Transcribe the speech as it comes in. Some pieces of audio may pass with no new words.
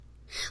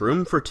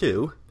Shroom for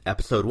 2,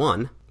 Episode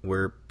 1.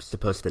 We're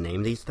supposed to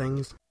name these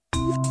things?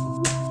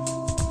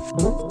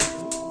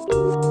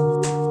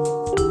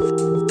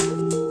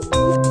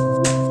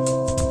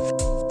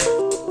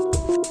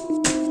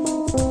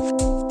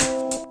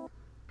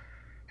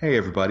 Hey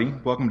everybody,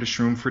 welcome to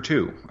Shroom for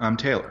 2. I'm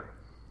Taylor.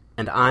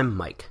 And I'm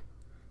Mike.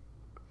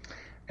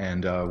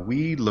 And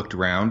we looked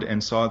around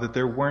and saw that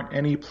there weren't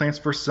any Plants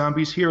vs.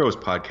 Zombies Heroes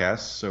podcasts,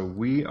 so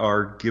we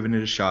are giving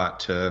it a shot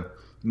to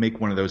make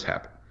one of those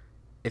happen.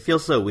 It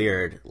feels so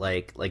weird,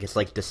 like it's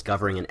like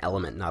discovering an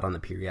element not on the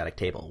periodic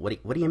table.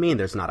 What do you mean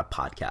there's not a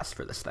podcast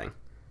for this thing?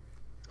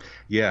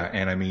 Yeah,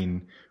 and I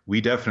mean,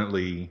 we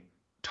definitely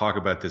talk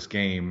about this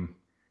game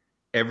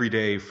every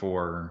day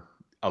for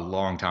a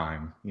long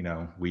time. You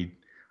know,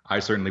 I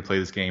certainly play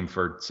this game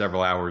for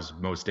several hours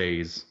most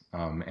days,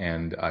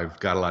 and I've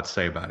got a lot to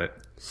say about it.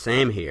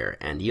 Same here,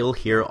 and you'll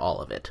hear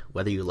all of it,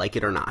 whether you like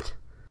it or not.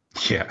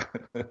 Yeah.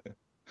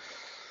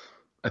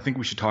 I think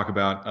we should talk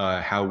about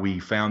how we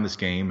found this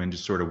game and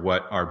just sort of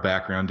what our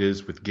background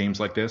is with games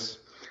like this,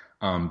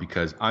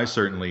 because I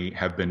certainly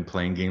have been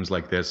playing games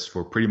like this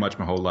for pretty much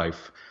my whole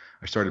life.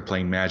 I started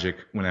playing Magic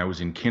when I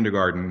was in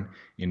kindergarten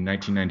in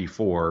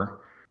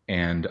 1994,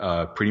 and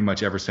pretty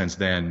much ever since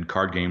then,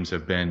 card games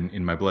have been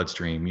in my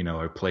bloodstream. You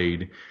know, I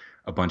played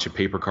a bunch of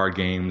paper card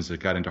games. I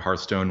got into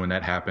Hearthstone when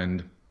that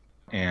happened.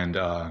 And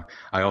I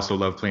also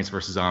love Plants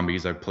vs.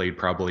 Zombies. I've played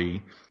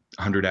probably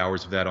 100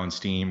 hours of that on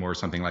Steam or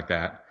something like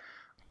that.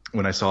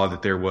 When I saw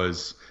that there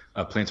was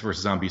a Plants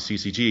vs. Zombies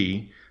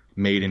CCG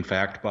made, in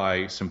fact,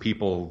 by some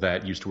people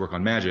that used to work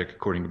on Magic,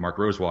 according to Mark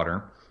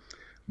Rosewater,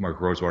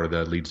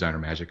 the lead designer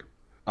of Magic,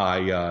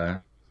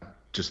 I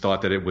just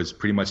thought that it was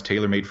pretty much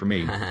tailor-made for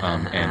me,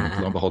 and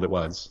lo and behold, it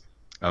was.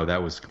 Oh,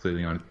 that was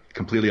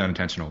completely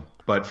unintentional.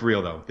 But for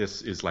real, though,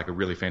 this is like a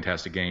really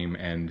fantastic game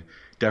and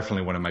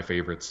definitely one of my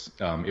favorites,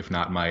 if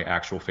not my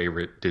actual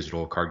favorite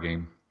digital card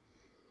game.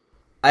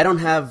 I don't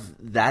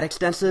have that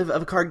extensive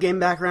of a card game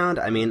background.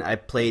 I mean, I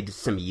played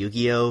some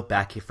Yu-Gi-Oh!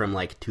 Back from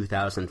like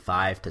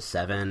 2005 to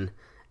 7,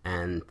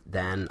 and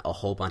then a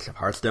whole bunch of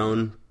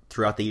Hearthstone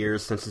throughout the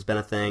years since it's been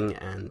a thing,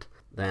 and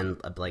then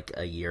like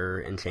a year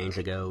and change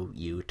ago,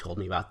 you told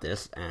me about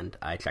this, and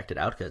I checked it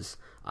out because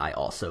I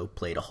also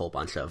played a whole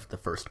bunch of the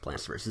first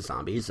Plants vs.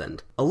 Zombies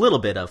and a little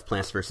bit of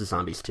Plants vs.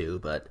 Zombies 2,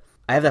 but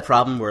I have that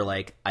problem where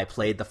like I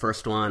played the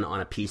first one on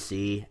a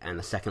PC and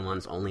the second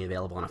one's only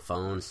available on a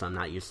phone, so I'm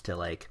not used to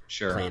like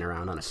playing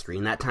around on a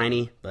screen that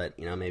tiny, but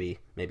you know, maybe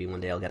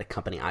one day I'll get a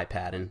company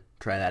iPad and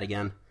try that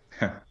again.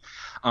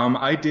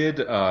 I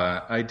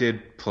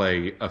did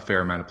play a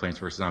fair amount of Plants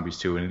vs. Zombies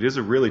 2, and it is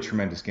a really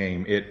tremendous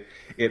game. It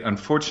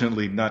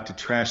unfortunately, not to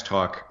trash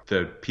talk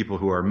the people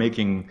who are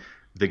making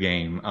the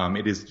game,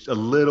 it is a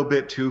little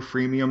bit too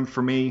freemium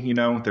for me. You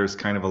know, there's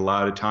kind of a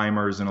lot of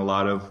timers and a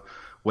lot of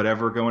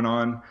whatever going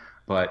on,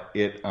 but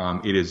it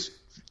is,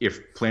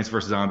 if Plants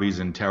vs. Zombies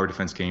and tower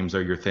defense games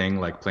are your thing,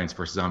 like Plants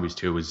vs. Zombies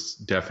 2 is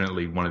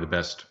definitely one of the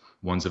best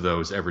ones of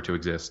those ever to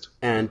exist.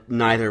 And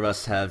neither of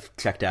us have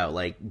checked out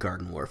like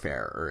Garden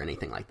Warfare or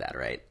anything like that,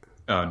 right?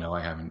 Oh, no,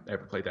 I haven't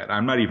ever played that.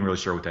 I'm not even really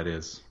sure what that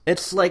is.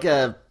 It's like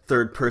a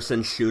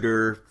third-person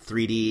shooter,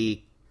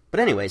 3D.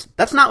 But anyways,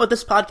 that's not what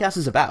this podcast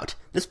is about.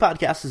 This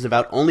podcast is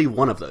about only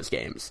one of those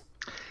games.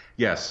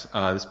 Yes,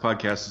 this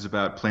podcast is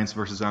about Plants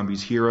vs.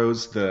 Zombies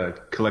Heroes, the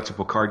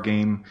collectible card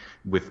game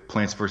with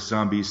Plants vs.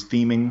 Zombies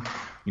theming.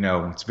 You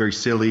know, it's very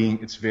silly.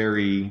 It's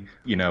very,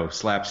 you know,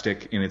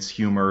 slapstick in its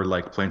humor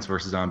like Plants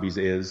vs. Zombies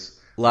is.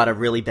 A lot of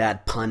really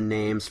bad pun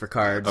names for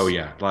cards. Oh,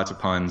 yeah. Lots of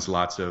puns,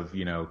 lots of,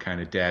 you know,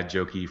 kind of dad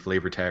jokey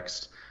flavor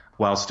text,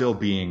 while still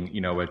being, you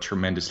know, a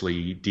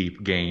tremendously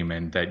deep game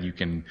and that you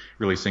can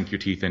really sink your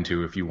teeth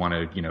into if you want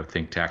to, you know,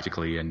 think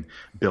tactically and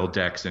build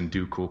decks and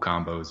do cool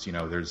combos. You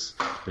know, there's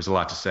a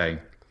lot to say.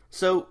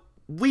 So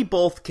we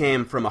both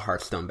came from a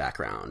Hearthstone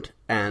background,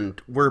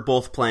 and we're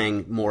both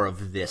playing more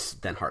of this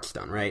than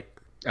Hearthstone, right?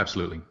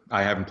 Absolutely.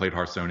 I haven't played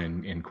Hearthstone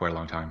in quite a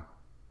long time.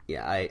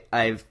 Yeah,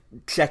 I've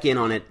check in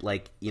on it,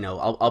 like, you know,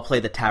 I'll play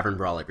the Tavern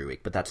Brawl every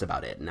week, but that's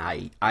about it. And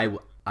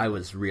I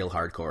was real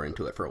hardcore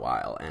into it for a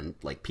while, and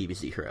like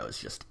PvZ Heroes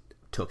just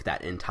took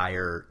that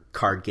entire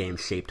card game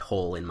shaped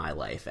hole in my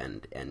life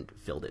and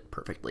filled it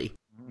perfectly.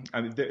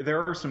 I mean,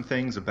 there are some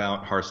things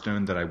about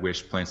Hearthstone that I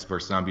wish Plants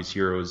vs. Zombies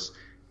Heroes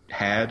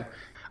had.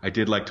 I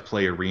did like to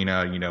play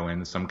Arena, you know,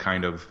 in some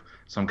kind of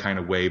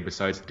way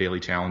besides the daily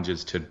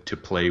challenges to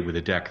play with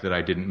a deck that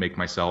I didn't make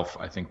myself.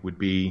 I think would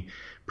be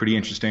pretty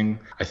interesting.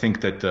 I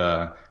think that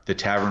the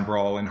Tavern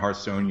Brawl in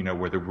Hearthstone, you know,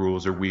 where the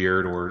rules are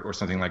weird or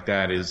something like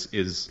that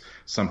is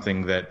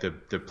something that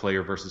the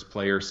player versus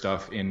player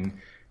stuff in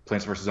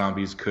Plants vs.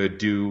 Zombies could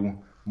do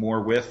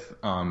more with,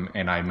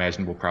 and I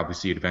imagine we'll probably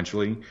see it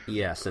eventually.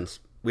 Yeah, since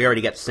we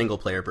already get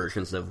single-player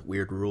versions of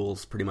weird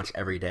rules pretty much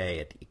every day,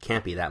 it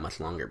can't be that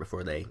much longer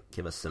before they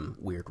give us some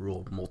weird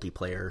rule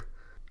multiplayer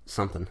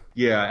something.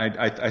 Yeah,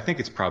 I think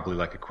it's probably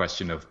like a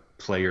question of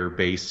player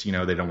base. You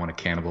know, they don't want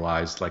to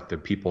cannibalize like the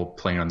people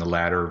playing on the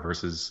ladder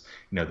versus,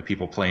 you know, the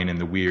people playing in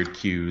the weird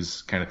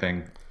queues kind of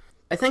thing.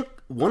 I think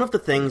one of the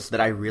things that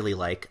I really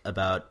like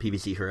about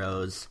PvZ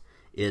Heroes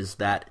is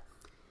that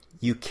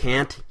you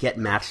can't get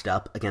matched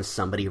up against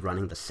somebody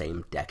running the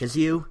same deck as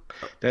you.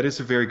 That is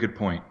a very good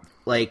point.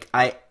 Like,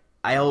 I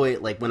always,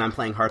 like, when I'm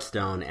playing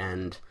Hearthstone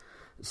and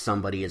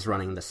somebody is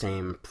running the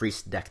same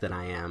priest deck that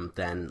I am,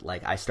 then,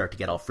 like, I start to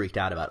get all freaked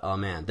out about, oh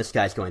man, this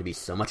guy's going to be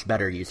so much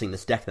better using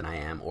this deck than I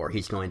am, or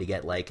he's going to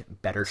get, like,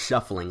 better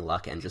shuffling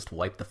luck and just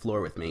wipe the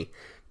floor with me.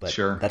 But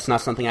sure, that's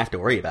not something I have to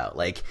worry about.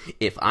 Like,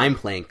 if I'm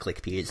playing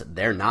ClickPeas,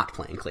 they're not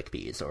playing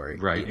ClickPeas, or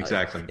right,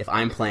 exactly. If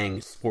I'm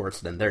playing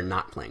sports, then they're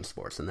not playing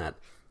sports, and that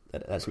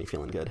has me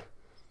feeling good.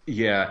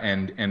 Yeah,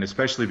 and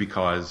especially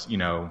because,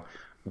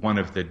 one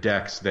of the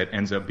decks that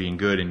ends up being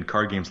good in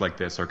card games like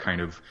this are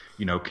kind of,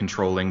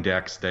 controlling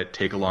decks that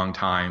take a long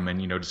time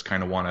and, just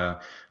kind of want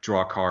to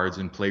draw cards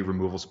and play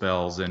removal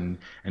spells and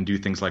do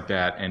things like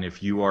that. And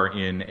if you are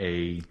in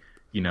a,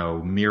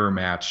 mirror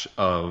match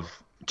of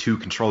two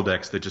control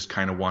decks that just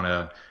kind of want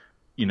to,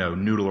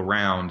 noodle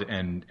around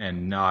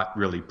and not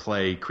really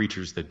play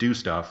creatures that do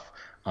stuff,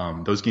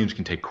 those games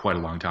can take quite a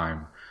long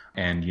time.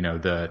 And,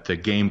 the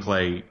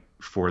gameplay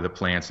for the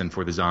plants and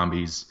for the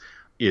zombies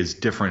is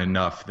different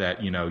enough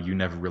that, you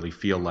never really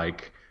feel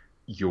like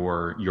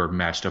you're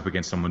matched up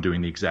against someone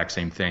doing the exact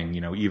same thing.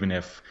 Even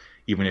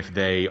if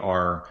they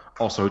are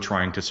also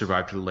trying to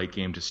survive to the late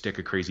game to stick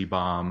a crazy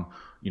bomb,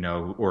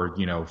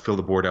 or, fill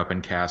the board up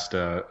and cast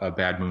a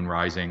Bad Moon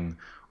Rising,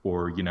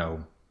 or,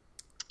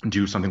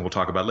 do something we'll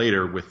talk about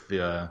later with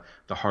the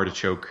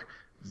Heartichoke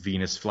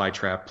Venus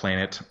Flytrap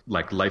Planet,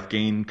 like life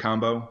gain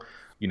combo.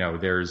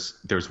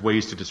 There's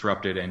ways to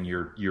disrupt it, and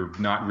you're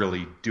not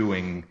really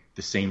doing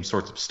the same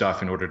sorts of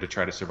stuff in order to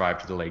try to survive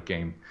to the late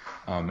game.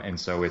 And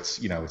so it's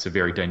a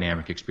very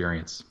dynamic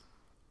experience.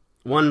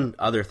 One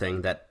other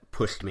thing that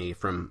pushed me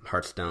from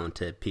Hearthstone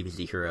to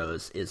PvZ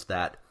Heroes is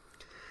that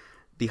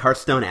the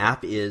Hearthstone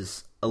app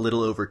is a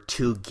little over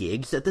 2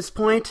 gigs at this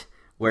point,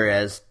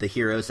 whereas the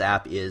Heroes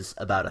app is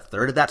about a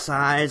third of that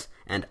size,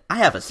 and I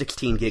have a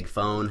 16 gig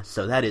phone,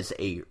 so that is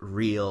a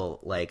real,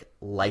 like,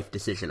 life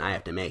decision I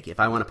have to make.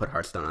 If I want to put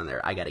Hearthstone on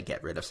there, I got to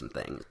get rid of some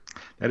things.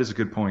 That is a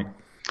good point.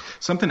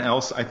 Something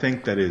else I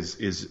think that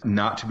is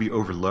not to be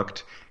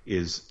overlooked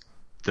is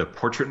the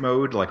portrait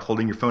mode, like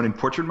holding your phone in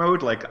portrait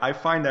mode. Like, I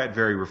find that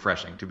very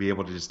refreshing to be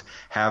able to just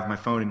have my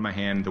phone in my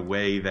hand the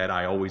way that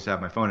I always have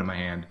my phone in my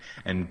hand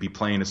and be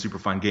playing a super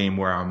fun game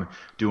where I'm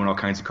doing all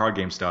kinds of card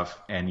game stuff,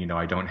 and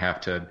I don't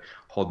have to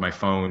hold my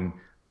phone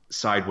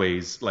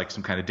sideways like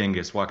some kind of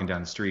dingus walking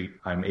down the street.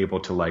 I'm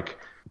able to, like,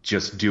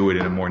 just do it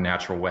in a more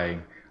natural way.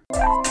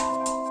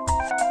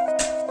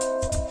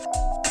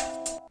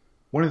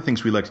 One of the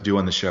things we like to do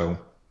on the show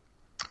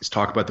is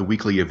talk about the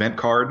weekly event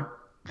card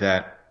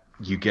that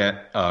you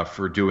get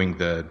for doing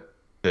the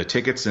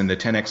tickets and the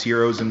 10x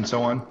heroes and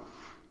so on.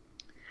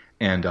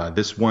 And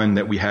this one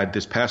that we had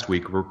this past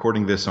week, we're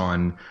recording this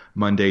on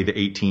Monday the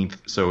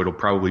 18th, so it'll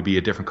probably be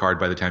a different card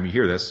by the time you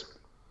hear this.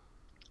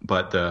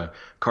 But the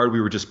card we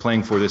were just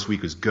playing for this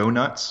week is Go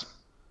Nuts.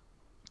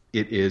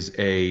 It is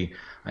I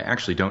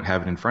actually don't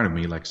have it in front of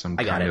me, like some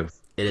kind of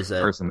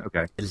person.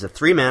 Okay. It is a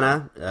 3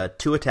 mana,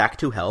 2 attack,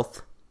 2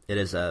 health.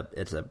 It's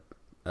a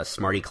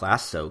Smarty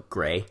class, so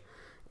gray,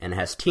 and it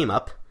has team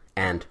up.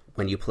 And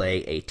when you play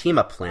a team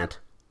up plant,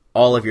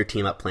 all of your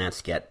team up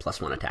plants get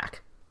 +1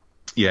 attack.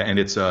 Yeah, and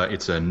it's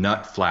a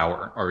nut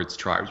flower are its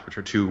tribes, which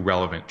are 2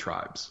 relevant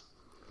tribes.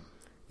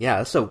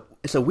 Yeah, so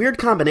it's a weird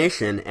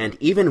combination, and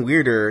even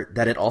weirder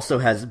that it also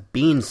has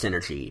bean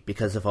synergy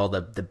because of all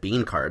the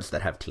bean cards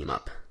that have team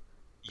up.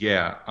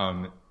 Yeah,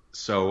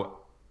 so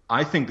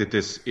I think that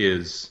this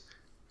is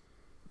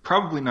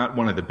probably not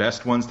one of the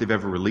best ones they've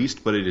ever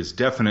released, but it is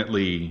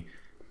definitely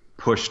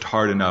pushed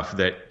hard enough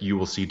that you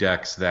will see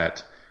decks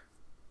that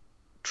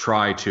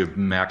try to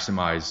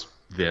maximize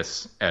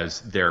this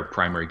as their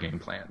primary game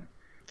plan.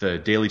 The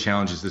daily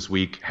challenges this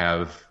week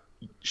have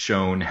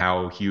shown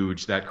how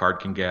huge that card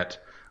can get,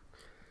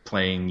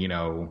 playing,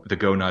 the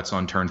Go Nuts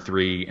on turn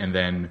 3, and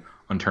then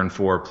on turn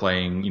 4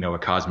 playing, a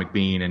Cosmic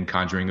Bean and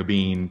conjuring a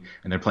bean,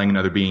 and then playing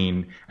another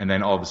bean, and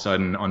then all of a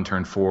sudden on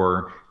turn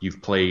 4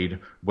 you've played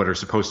what are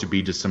supposed to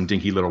be just some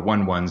dinky little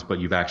 1/1s, but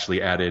you've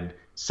actually added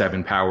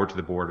 7 power to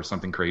the board or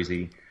something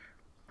crazy.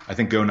 I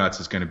think Go Nuts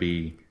is going to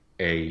be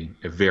a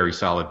very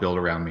solid build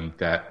around me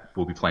that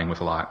we'll be playing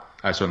with a lot.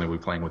 I certainly will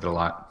be playing with it a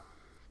lot.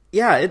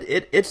 Yeah,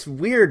 it's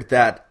weird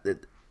that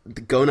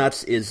the Go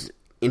Nuts is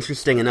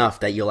interesting enough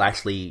that you'll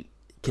actually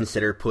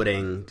consider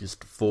putting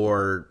just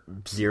 4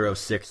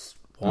 0/6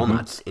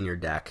 walnuts in your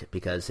deck,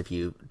 because if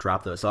you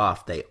drop those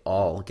off, they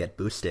all get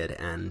boosted,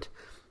 and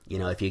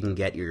if you can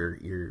get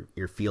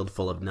your field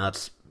full of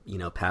nuts,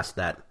 past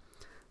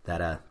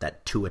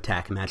that 2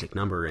 attack magic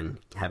number and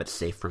have it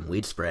safe from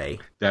weed spray.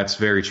 That's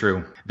very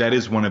true. That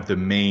is one of the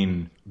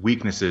main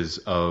weaknesses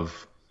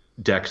of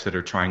decks that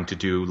are trying to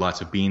do lots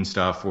of bean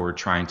stuff or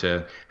trying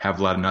to have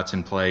a lot of nuts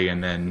in play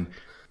and then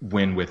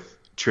win with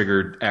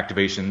triggered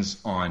activations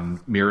on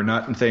Mirror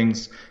Nut and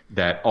things,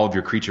 that all of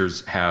your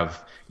creatures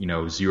have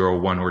 0,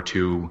 1, or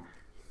 2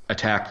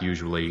 attack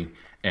usually,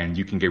 and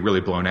you can get really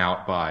blown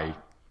out by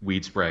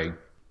weed spray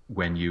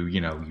when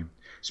you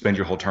spend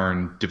your whole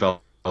turn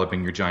developing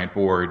developing your giant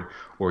board,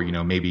 or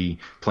maybe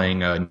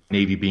playing a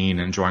navy bean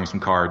and drawing some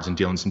cards and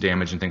dealing some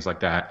damage and things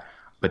like that.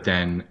 But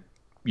then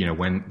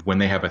when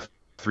they have a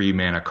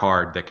 3-mana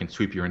card that can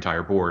sweep your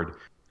entire board,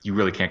 you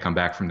really can't come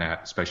back from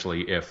that,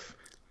 especially if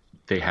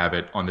they have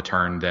it on the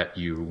turn that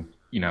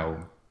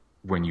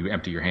when you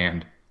empty your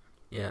hand.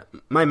 Yeah,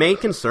 my main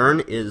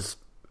concern is,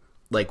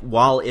 like,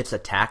 while its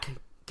attack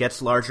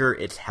gets larger,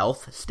 its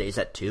health stays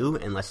at 2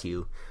 unless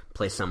you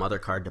play some other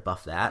card to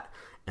buff that.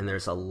 And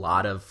there's a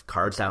lot of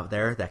cards out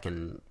there that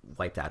can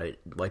wipe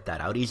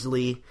that out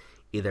easily.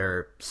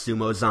 Either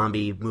Sumo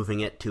Zombie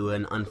moving it to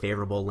an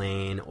unfavorable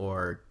lane,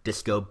 or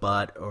Disco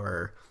Butt,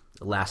 or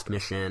Last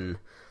Mission.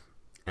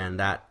 And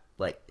that,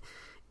 like,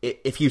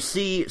 if you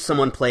see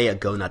someone play a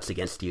Go Nuts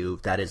against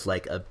you, that is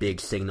like a big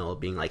signal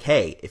being like,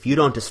 hey, if you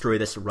don't destroy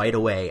this right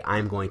away,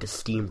 I'm going to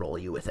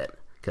steamroll you with it.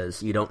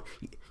 Because you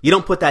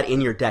don't put that in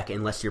your deck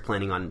unless you're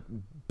planning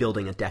on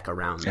building a deck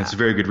around that. And it's a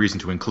very good reason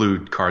to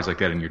include cards like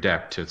that in your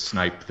deck to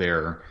snipe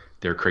their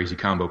crazy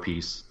combo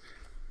piece.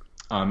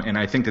 And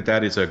I think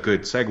that is a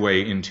good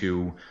segue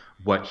into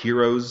what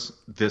heroes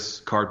this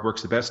card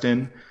works the best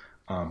in.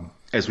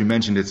 As we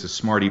mentioned, it's a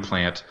Smarty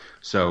plant,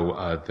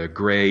 so the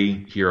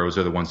gray heroes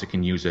are the ones that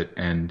can use it.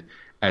 And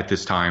at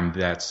this time,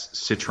 that's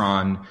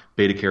Citron,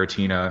 Beta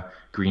Carotina,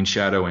 Green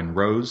Shadow, and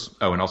Rose.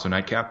 Oh, and also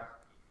Nightcap.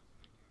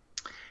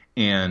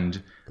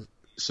 And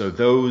so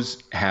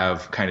those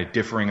have kind of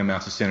differing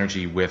amounts of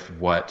synergy with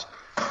what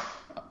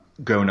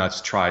Go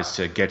Nuts tries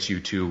to get you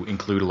to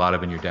include a lot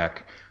of in your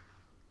deck.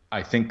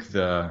 I think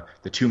the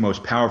two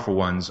most powerful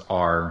ones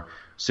are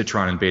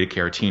Citron and Beta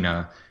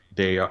Carotina.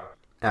 They're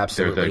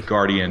the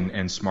Guardian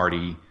and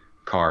Smarty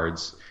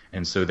cards,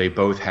 and so they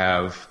both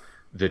have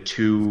the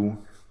two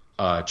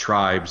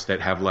tribes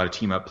that have a lot of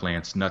team up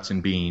plants, Nuts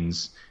and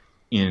Beans,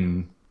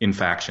 in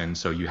faction.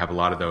 So you have a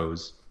lot of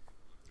those,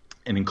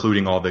 and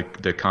including all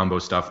the combo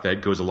stuff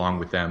that goes along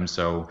with them.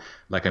 So,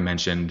 like I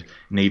mentioned,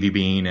 Navy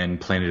Bean and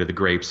Planet of the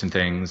Grapes and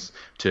things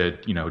to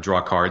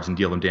draw cards and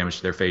deal them damage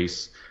to their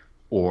face,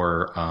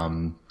 or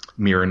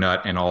Mirror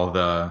Nut and all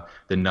the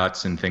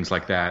nuts and things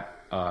like that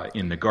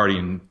in the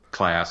Guardian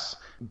class.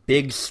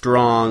 Big,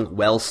 strong,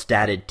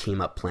 well-statted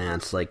team-up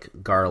plants like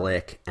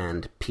Garlic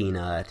and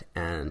Peanut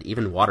and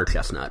even Water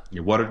Chestnut.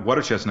 Yeah,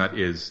 Water Chestnut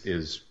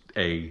is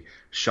a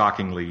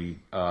shockingly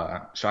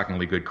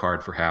good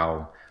card for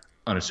how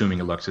unassuming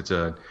it looks. It's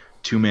a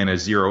 2-mana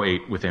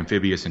 0/8 with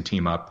Amphibious and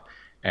team-up,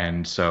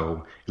 and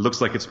so it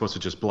looks like it's supposed to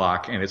just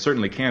block, and it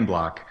certainly can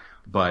block,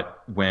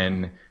 but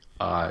when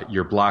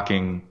you're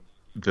blocking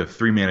the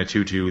 3-mana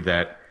 2/2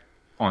 that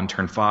on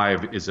turn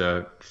 5 is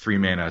a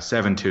 3-mana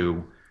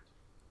 7/2,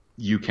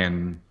 you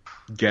can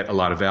get a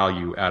lot of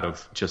value out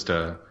of just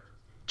a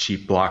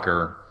cheap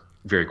blocker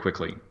very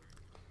quickly.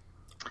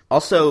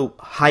 Also,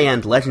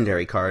 high-end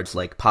legendary cards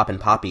like Poppin'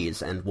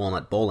 Poppies and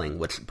Walnut Bowling,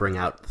 which bring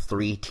out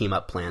 3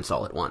 team-up plants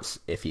all at once,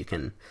 if you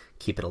can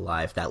keep it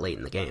alive that late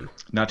in the game.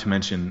 Not to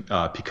mention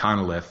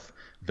Pecanolith,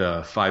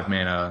 the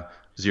 5-mana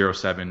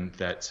 0/7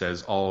 that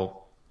says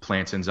all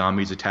plants and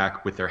zombies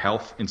attack with their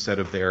health instead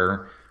of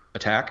their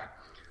attack,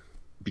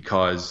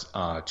 because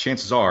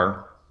chances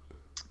are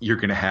you're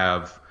going to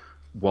have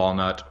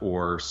Walnut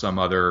or some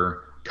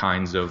other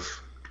kinds of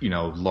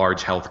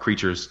large health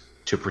creatures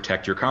to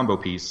protect your combo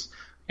piece,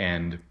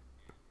 and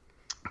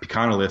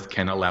Pecanolith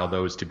can allow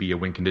those to be a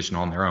win condition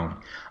on their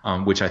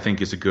own, which I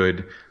think is a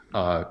good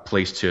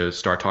place to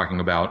start talking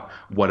about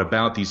what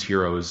about these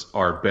heroes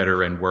are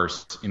better and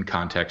worse in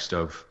context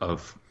of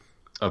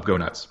Go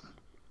Nuts.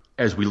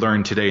 As we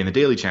learned today in the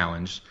Daily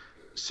Challenge,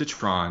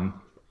 Citron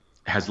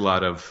has a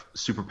lot of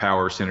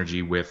superpower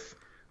synergy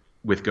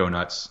with Go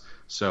Nuts.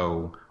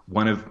 So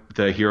one of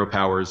the hero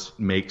powers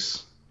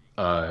makes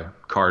a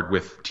card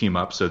with team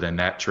up, so then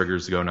that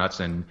triggers the Go Nuts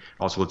and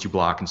also lets you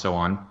block and so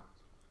on.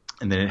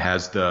 And then it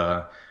has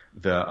the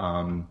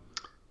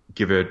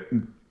give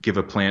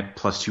a plant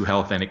 +2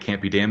 health and it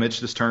can't be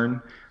damaged this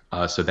turn.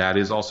 So that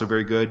is also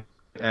very good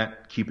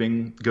at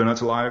keeping Go Nuts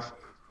alive.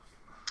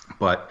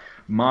 But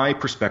my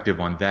perspective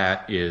on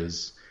that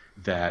is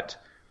that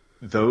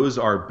those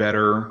are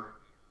better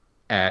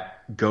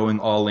at going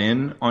all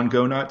in on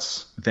Go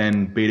Nuts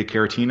than Beta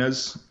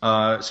Carotina's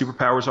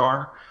superpowers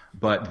are,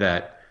 but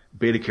that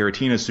Beta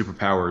Carotina's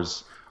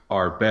superpowers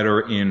are better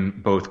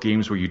in both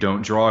games where you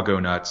don't draw Go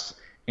Nuts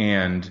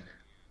and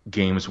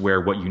games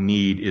where what you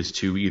need is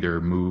to either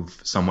move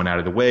someone out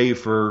of the way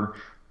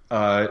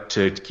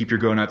to keep your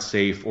Go Nuts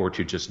safe, or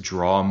to just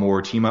draw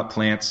more team-up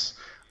plants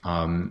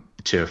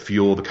to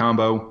fuel the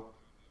combo.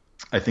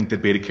 I think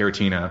that Beta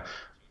Carotina,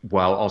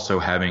 while also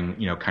having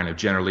kind of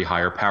generally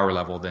higher power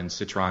level than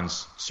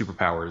Citron's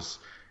superpowers,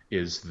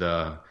 is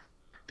the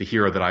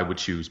hero that I would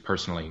choose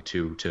personally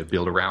to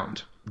build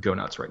around Go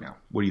Nuts right now.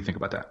 What do you think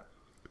about that?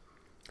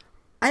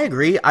 I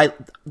agree.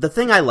 The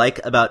thing I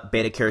like about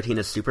Beta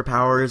Carotina's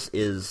superpowers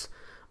is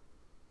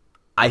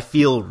I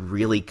feel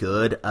really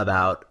good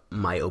about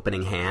my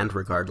opening hand,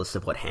 regardless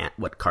of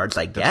what cards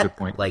I get. That's a good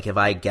point. Like if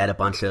I get a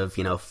bunch of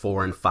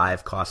 4 and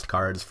 5 cost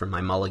cards from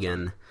my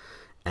mulligan,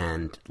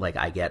 and like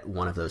I get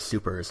one of those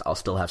supers, I'll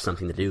still have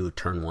something to do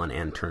turn 1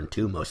 and turn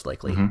 2 most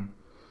likely.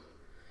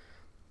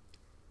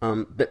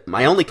 But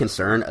my only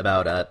concern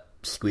about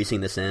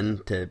squeezing this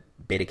in to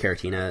Beta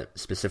Carotene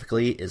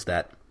specifically is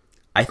that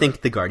I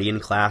think the Guardian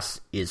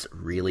class is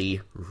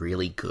really,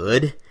 really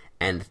good,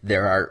 and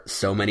there are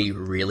so many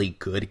really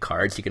good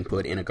cards you can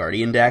put in a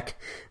Guardian deck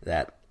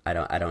that I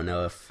don't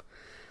know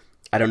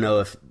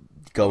if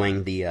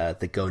going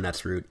the Go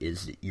Nuts route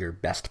is your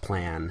best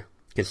plan,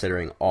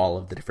 considering all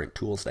of the different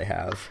tools they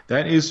have.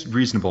 That is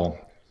reasonable.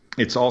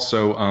 It's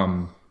also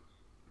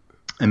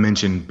I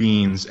mentioned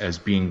beans as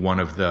being one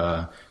of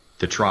the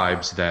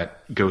tribes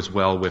that goes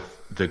well with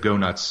the Go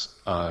Nuts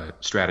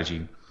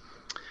strategy.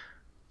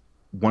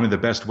 One of the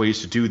best ways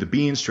to do the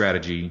bean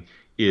strategy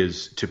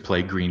is to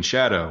play Green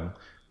Shadow,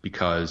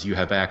 because you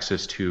have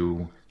access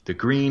to the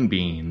green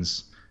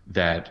beans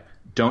that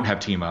don't have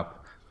team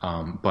up,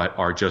 but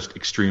are just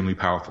extremely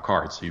powerful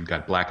cards. So you've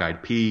got Black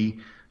Eyed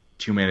Pea,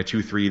 2 mana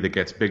 2/3 that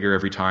gets bigger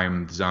every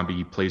time the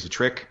zombie plays a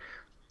trick.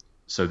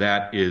 So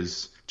that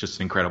is just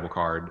an incredible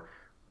card.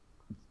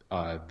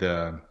 I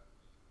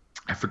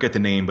forget the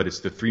name, but it's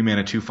the 3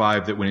 mana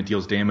 2/5 that when it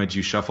deals damage,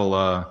 you shuffle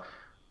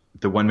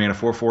the 1 mana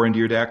 4/4 into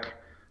your deck.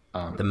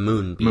 The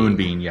Moonbeam.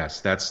 Moonbeam,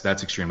 yes, that's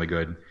extremely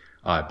good.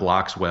 It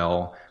blocks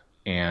well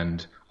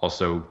and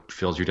also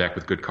fills your deck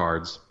with good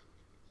cards.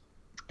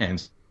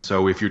 And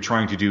so if you're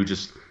trying to do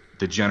just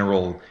the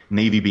general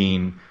Navy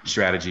Bean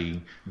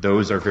strategy,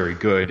 those are very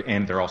good,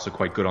 and they're also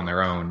quite good on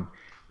their own.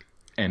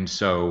 And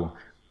so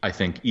I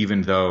think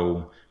even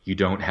though you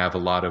don't have a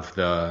lot of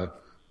the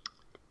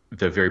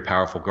very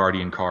powerful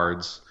Guardian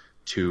cards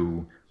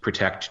to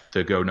protect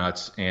the Go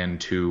Nuts and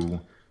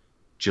to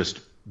just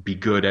be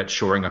good at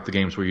shoring up the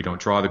games where you don't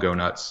draw the Go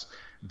Nuts,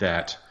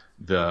 that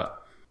the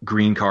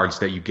green cards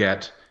that you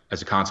get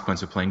as a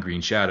consequence of playing Green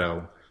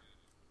Shadow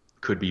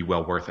could be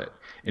well worth it.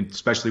 And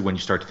especially when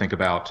you start to think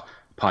about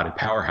Potted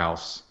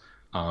Powerhouse,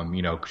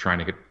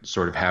 trying to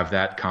sort of have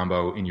that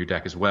combo in your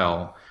deck as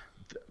well.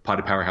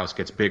 Potted Powerhouse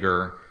gets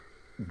bigger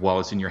while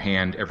it's in your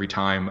hand every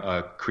time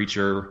a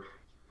creature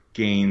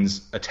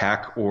gains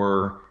attack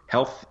or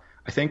health,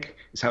 I think,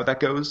 is how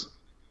that goes.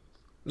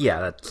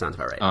 Yeah, that sounds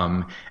about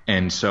right.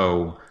 And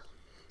so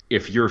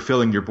if you're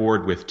filling your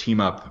board with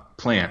team-up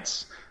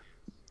plants,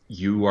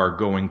 you are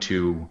going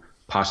to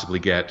possibly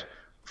get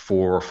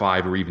 4 or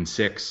 5 or even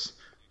 6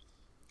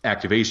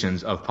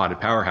 activations of Potted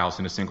Powerhouse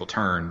in a single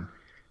turn.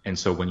 And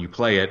so when you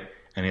play it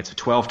and it's a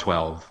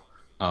 12/12,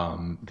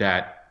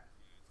 that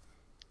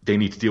they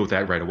need to deal with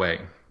that right away.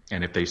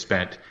 And if they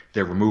spent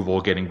their removal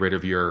getting rid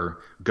of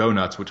your Go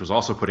Nuts, which was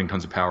also putting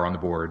tons of power on the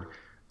board,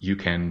 you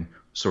can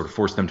sort of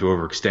force them to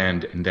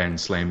overextend and then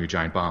slam your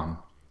giant bomb.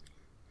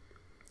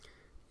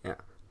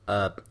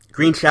 Yeah.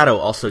 Green Shadow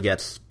also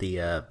gets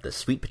the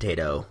Sweet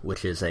Potato,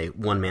 which is a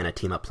 1 mana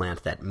team up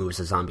plant that moves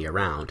a zombie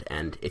around,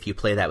 and if you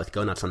play that with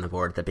Go Nuts on the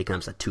board, that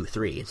becomes a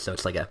 2/3. So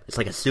it's like a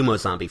sumo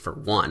zombie for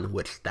 1,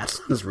 which that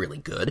sounds really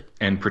good.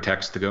 And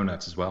protects the Go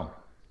Nuts as well.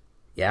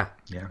 Yeah.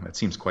 Yeah, that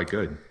seems quite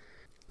good.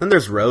 Then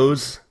there's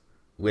Rose,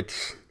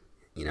 which,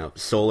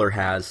 Solar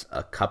has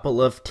a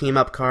couple of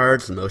team-up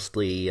cards,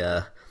 mostly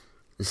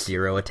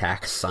 0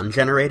 attack sun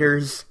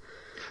generators.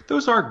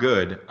 Those are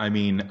good. I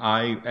mean,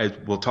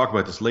 we'll talk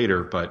about this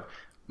later, but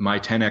my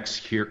 10x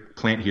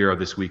plant hero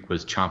this week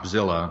was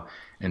Chompzilla,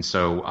 and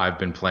so I've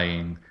been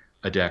playing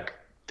a deck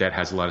that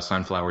has a lot of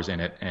sunflowers in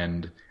it,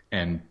 and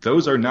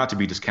those are not to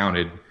be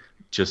discounted,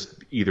 just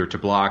either to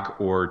block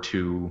or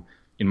to,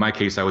 in my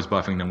case, I was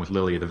buffing them with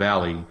Lily of the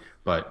Valley,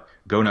 but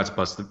Go Nuts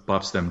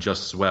buffs them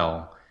just as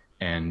well.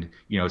 And,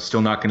 it's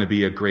still not going to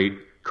be a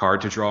great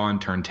card to draw on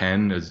turn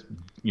 10 as,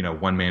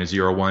 1 mana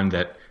 0/1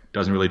 that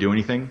doesn't really do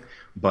anything.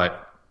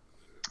 But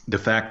the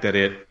fact that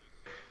it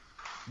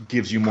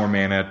gives you more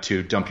mana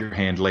to dump your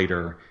hand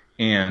later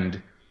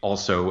and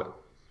also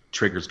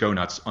triggers Go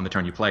Nuts on the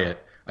turn you play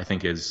it, I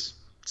think it's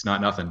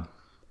not nothing.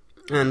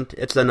 And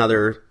it's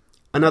another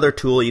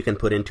tool you can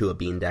put into a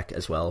bean deck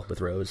as well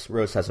with Rose.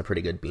 Rose has a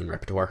pretty good bean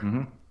repertoire.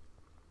 Mm-hmm.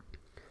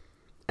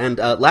 And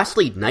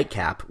lastly,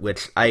 Nightcap,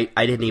 which I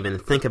didn't even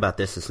think about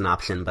this as an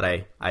option, but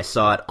I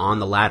saw it on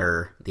the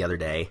ladder the other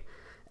day.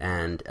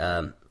 And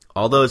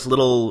all those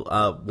little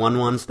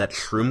 1/1s that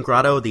Shroom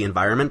Grotto, the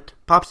environment,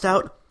 pops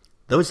out,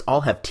 those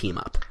all have team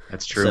up.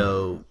 That's true.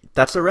 So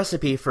that's a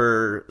recipe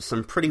for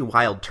some pretty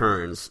wild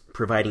turns,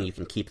 providing you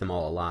can keep them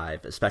all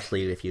alive,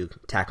 especially if you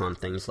tack on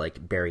things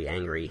like Berry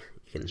Angry.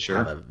 You can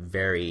have a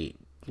very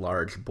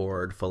large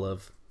board full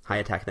of high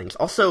attack things.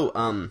 Also,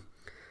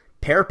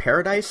 Pear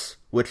Paradise,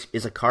 which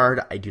is a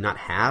card I do not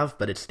have,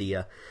 but it's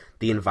the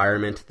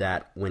environment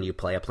that when you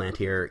play a plant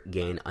here,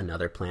 gain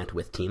another plant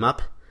with team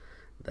up.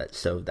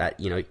 So that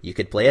you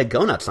could play a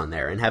Go Nuts on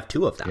there and have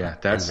 2 of them. Yeah,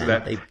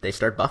 they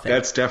start buffing.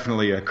 That's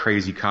definitely a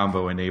crazy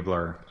combo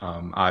enabler.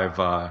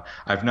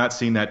 I've not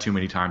seen that too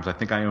many times. I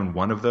think I own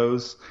one of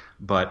those,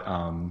 but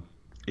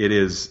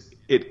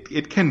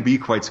it can be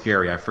quite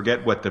scary. I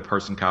forget what the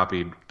person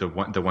copied the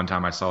one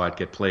time I saw it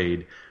get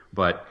played,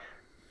 but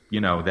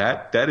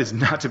that is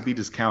not to be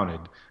discounted.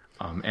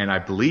 And I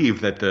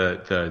believe that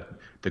the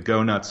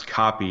Go Nuts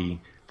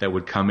copy that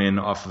would come in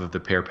off of the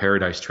Pear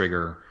Paradise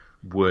trigger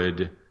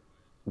would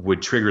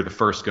trigger the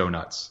first Go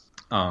Nuts.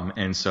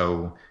 And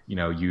so,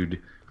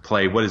 you'd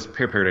play, what does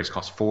Pear Paradise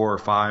cost, 4 or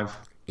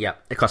 5? Yeah,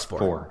 it costs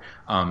 4.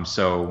 4.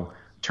 So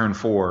turn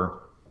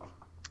 4,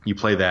 you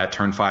play that.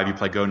 Turn 5, you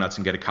play Go Nuts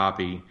and get a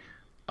copy,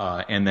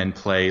 and then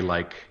play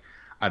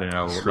I don't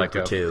know,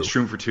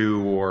 Shroom for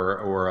 2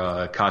 or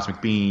a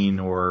Cosmic Bean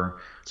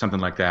or something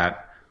like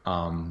that.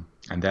 And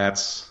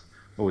that's,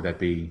 what would that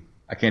be?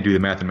 I can't do the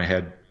math in my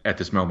head at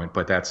this moment,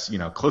 but that's,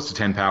 close to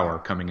 10 power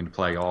coming into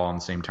play all on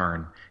the same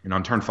turn. And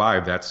on turn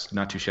 5, that's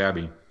not too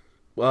shabby.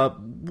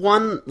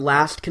 One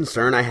last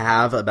concern I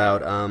have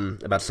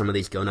about some of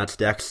these Go Nuts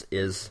decks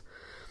is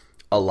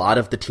a lot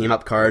of the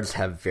team-up cards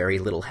have very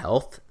little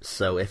health,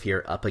 so if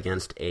you're up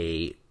against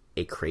a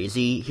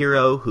crazy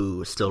hero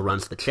who still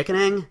runs the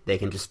chickening, they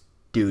can just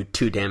do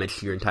 2 damage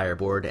to your entire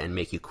board and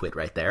make you quit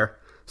right there.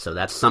 So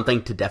that's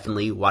something to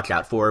definitely watch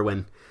out for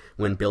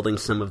when building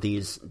some of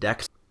these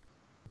decks.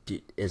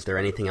 Is there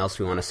anything else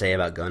we want to say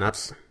about Go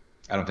Nuts?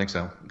 I don't think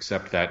so,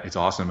 except that it's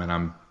awesome, and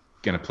I'm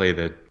going to play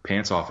the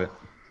pants off it.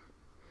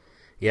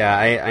 Yeah,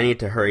 I need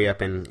to hurry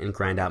up and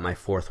grind out my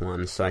 4th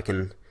one so I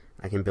can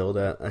build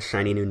a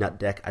shiny new nut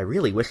deck. I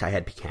really wish I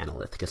had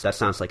Pecanolith, because that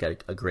sounds like a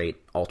great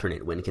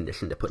alternate win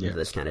condition to put into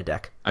this kind of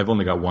deck. I've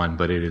only got one,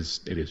 but it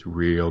is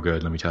real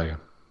good, let me tell you.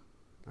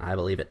 I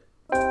believe it.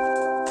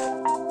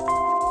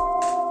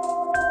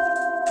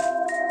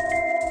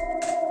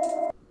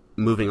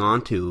 Moving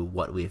on to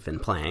what we've been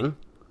playing,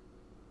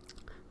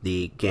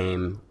 the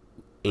game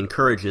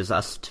encourages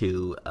us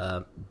to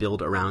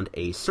build around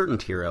a certain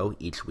hero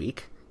each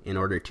week in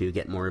order to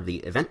get more of the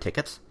event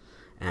tickets,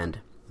 and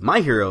my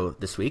hero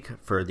this week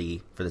for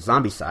the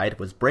zombie side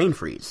was Brain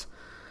Freeze.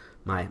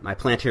 My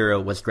plant hero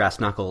was Grass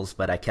Knuckles,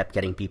 but I kept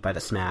getting beat by the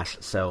Smash,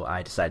 so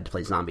I decided to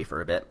play zombie for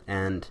a bit,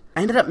 and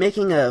I ended up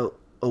making a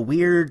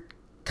weird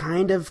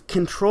kind of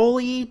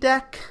control-y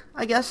deck,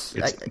 I guess.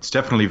 It's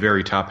definitely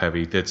very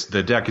top-heavy.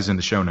 The deck is in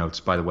the show notes,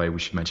 by the way. We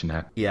should mention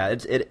that. Yeah,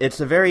 it's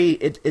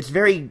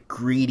very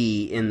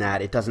greedy in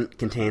that it doesn't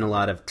contain a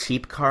lot of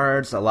cheap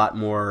cards, a lot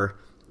more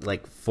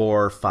like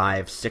 4,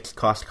 5, 6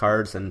 cost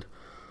cards, and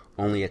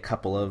only a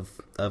couple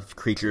of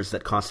creatures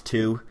that cost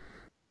 2.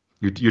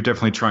 You're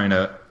definitely trying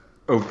to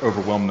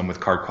overwhelm them with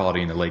card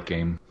quality in the late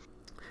game.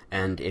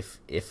 And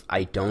if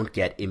I don't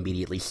get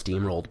immediately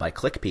steamrolled by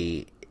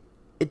ClickP,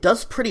 it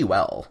does pretty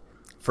well.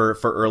 For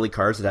early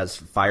cards, it has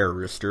Fire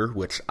Rooster,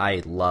 which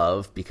I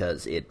love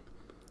because it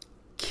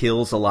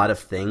kills a lot of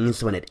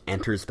things when it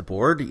enters the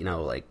board,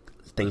 like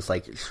things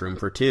like Shroom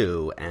for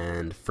 2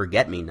 and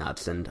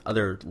Forget-Me-Nuts and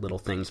other little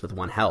things with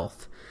 1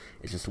 health.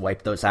 It just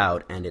wipe those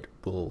out, and it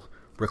will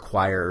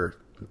require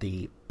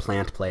the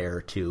plant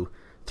player to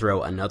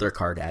throw another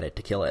card at it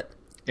to kill it.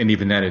 And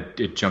even then,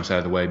 it jumps out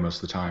of the way most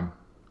of the time.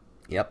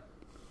 Yep.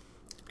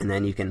 And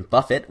then you can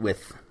buff it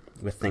with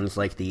things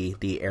like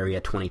the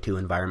Area 22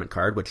 environment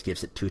card, which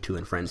gives it 2/2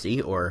 in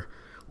Frenzy, or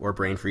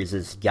Brain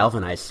Freeze's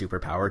Galvanized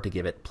superpower to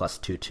give it plus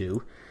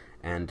 2/2,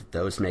 and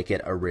those make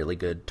it a really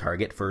good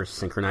target for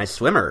Synchronized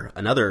Swimmer,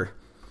 another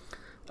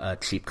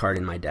cheap card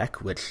in my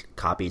deck, which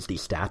copies the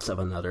stats of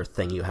another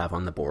thing you have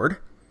on the board.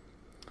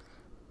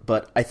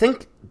 But I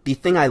think the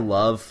thing I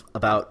love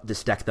about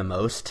this deck the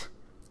most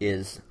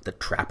is the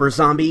Trapper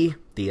Zombie,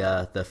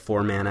 the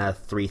 4-mana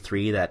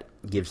 3/3 that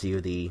gives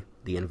you the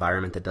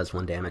environment that does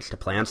 1 damage to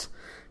plants.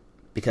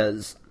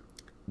 Because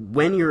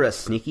when you're a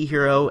sneaky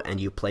hero and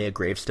you play a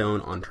Gravestone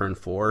on turn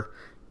 4,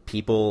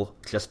 people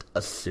just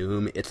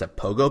assume it's a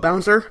Pogo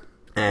Bouncer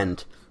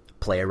and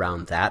play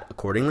around that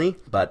accordingly.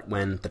 But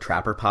when the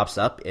Trapper pops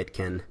up, it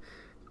can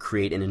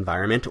create an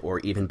environment, or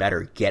even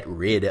better, get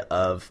rid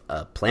of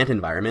a plant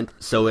environment.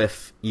 So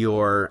if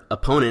your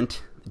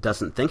opponent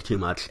doesn't think too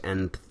much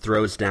and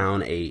throws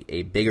down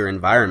a bigger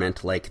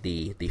environment like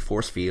the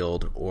Force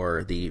Field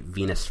or the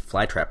Venus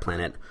Flytrap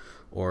Planet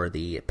or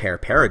the Pear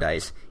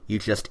Paradise, you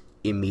just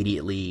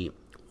immediately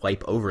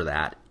wipe over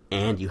that,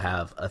 and you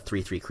have a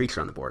 3/3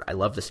 creature on the board. I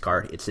love this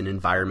card. It's an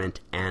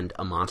environment and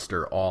a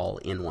monster all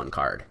in 1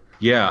 card.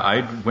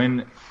 Yeah,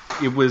 when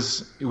it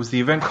was the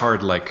event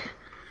card like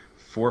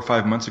 4 or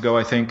 5 months ago,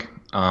 I think.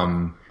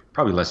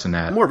 Probably less than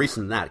that. More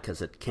recent than that,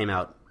 because it came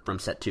out from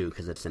set 2,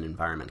 because it's an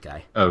environment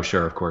guy. Oh,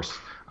 sure, of course.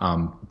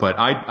 But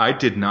I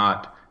did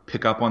not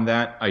pick up on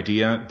that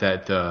idea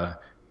that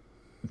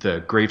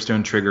the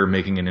Gravestone trigger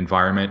making an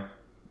environment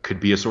could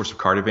be a source of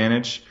card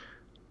advantage.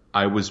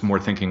 I was more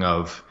thinking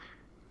of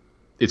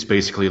it's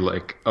basically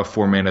like a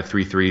 4-mana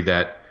 3/3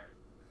 that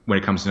when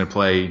it comes into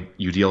play,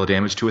 you deal a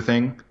damage to a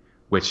thing,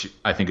 which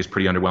I think is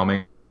pretty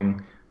underwhelming.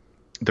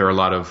 There are a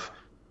lot of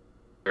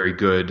very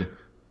good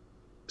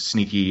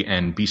sneaky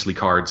and beastly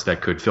cards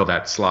that could fill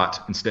that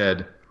slot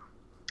instead.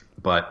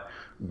 But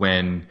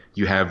when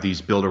you have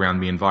these build around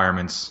me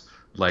environments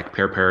like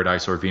Pear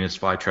Paradise or Venus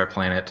Flytrap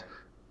Planet,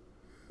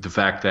 the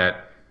fact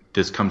that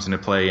this comes into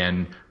play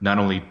and not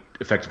only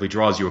effectively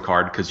draws you a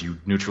card because you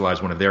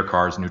neutralize one of their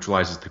cards,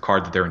 neutralizes the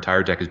card that their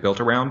entire deck is built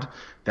around,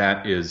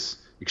 that is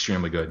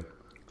extremely good.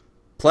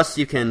 Plus,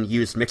 you can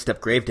use Mixed Up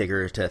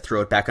Gravedigger to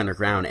throw it back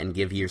underground and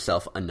give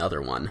yourself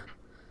another one.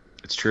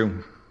 It's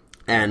true.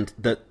 And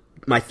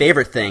my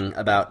favorite thing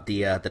about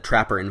the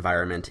Trapper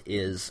environment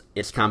is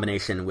its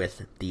combination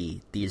with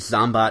the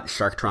Zombat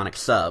Sharktronic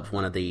sub,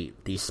 one of the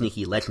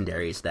sneaky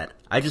legendaries that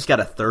I just got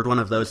a third one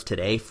of those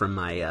today from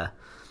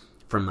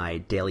my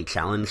daily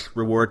challenge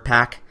reward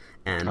pack.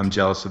 And I'm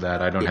jealous of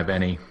that. I don't have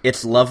any.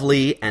 It's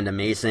lovely and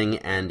amazing,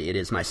 and it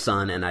is my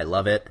son, and I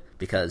love it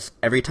because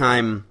every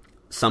time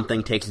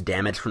something takes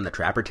damage from the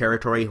Trapper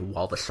territory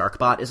while the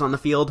Sharkbot is on the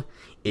field,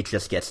 it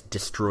just gets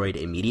destroyed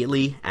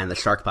immediately, and the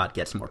Sharkbot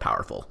gets more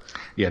powerful.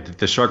 Yeah,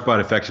 the Sharkbot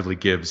effectively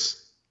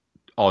gives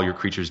all your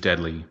creatures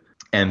deadly,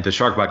 and the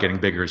Sharkbot getting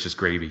bigger is just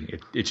gravy.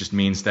 It just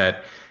means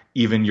that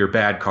even your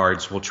bad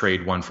cards will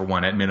trade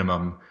 1-for-1 at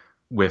minimum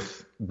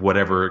with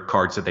whatever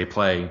cards that they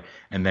play,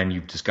 and then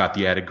you've just got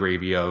the added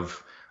gravy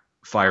of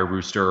Fire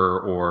Rooster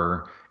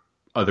or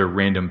other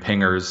random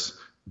pingers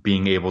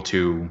being able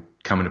to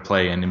come into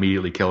play and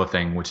immediately kill a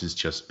thing, which is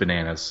just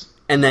bananas.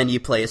 And then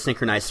you play a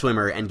Synchronized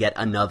Swimmer and get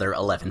another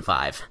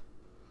 11-5.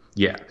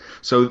 Yeah.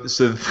 So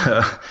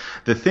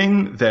the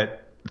thing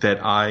that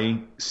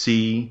I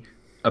see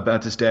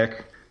about this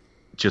deck,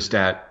 just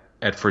at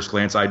first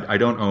glance, I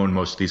don't own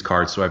most of these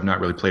cards, so I've not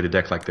really played a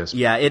deck like this.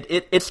 Yeah,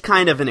 it's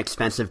kind of an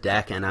expensive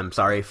deck, and I'm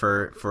sorry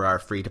for our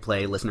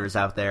free-to-play listeners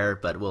out there,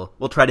 but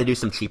we'll try to do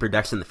some cheaper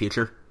decks in the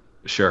future.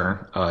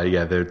 Sure.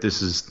 Yeah.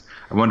 This is.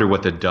 I wonder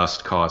what the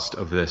dust cost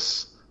of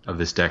this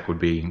deck would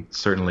be.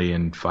 Certainly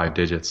in 5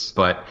 digits.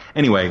 But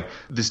anyway,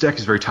 this deck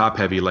is very top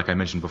heavy. Like I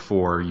mentioned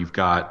before, you've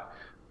got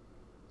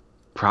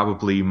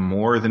probably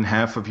more than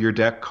half of your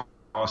deck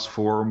costs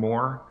 4 or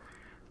more.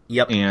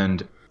 Yep.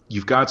 And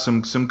you've got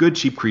some good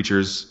cheap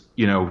creatures,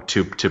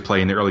 to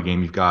play in the early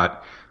game. You've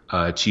got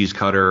Cheese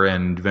Cutter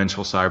and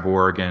Vengeful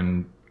Cyborg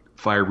and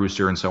Fire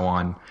Rooster and so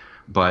on.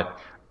 But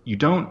you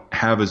don't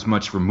have as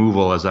much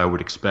removal as I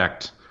would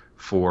expect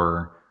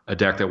for a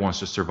deck that wants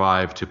to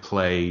survive to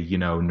play,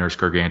 Nurse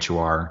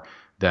Gargantuar.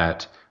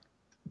 That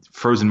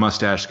Frozen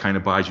Mustache kind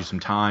of buys you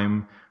some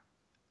time,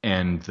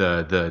 and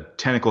the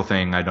Tentacle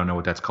thing, I don't know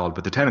what that's called,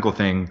 but the Tentacle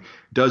thing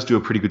does do a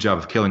pretty good job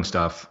of killing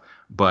stuff,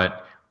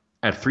 but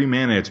at 3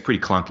 mana, it's pretty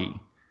clunky.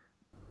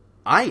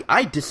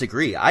 I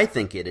disagree. I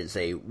think it is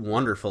a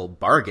wonderful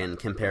bargain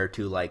compared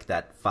to like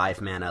that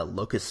 5-mana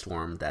Locust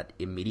Swarm that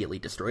immediately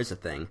destroys a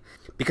thing.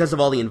 Because of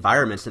all the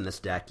environments in this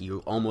deck, you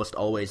almost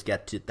always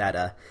get to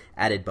that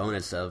added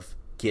bonus of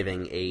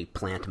giving a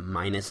plant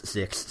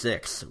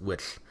 -6/6,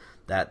 which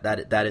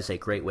that is a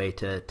great way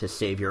to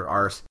save your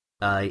arse.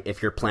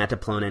 If your plant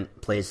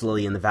opponent plays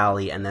Lily in the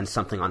Valley and then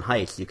something on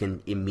Heights, you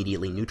can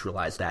immediately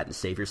neutralize that and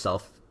save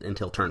yourself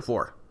until turn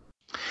 4.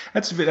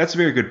 That's a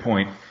very good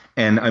point.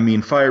 And I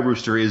mean, Fire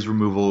Rooster is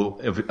removal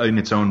in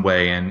its own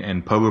way,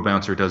 and Pogo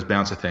Bouncer does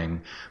bounce a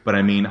thing. But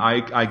I mean,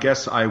 I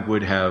guess I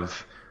would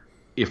have,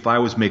 if I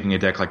was making a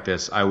deck like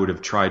this, I would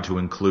have tried to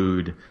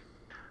include,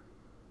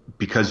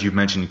 because you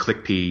mentioned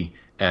Click P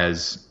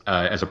as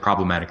a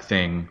problematic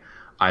thing,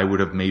 I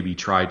would have maybe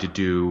tried to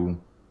do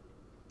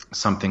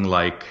something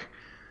like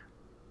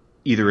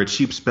either a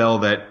cheap spell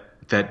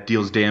that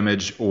deals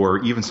damage,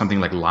 or even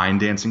something like Line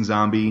Dancing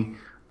Zombie,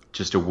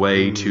 just a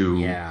way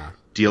to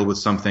deal with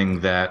something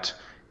that,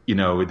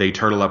 they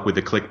turtle up with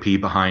a Click P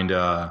behind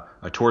a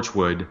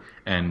Torchwood,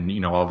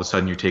 and, all of a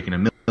sudden you're taking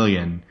a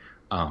million.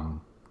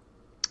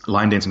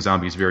 Line Dancing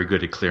Zombie is very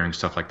good at clearing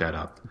stuff like that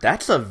up.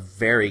 That's a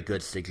very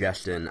good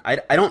suggestion.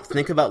 I don't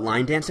think about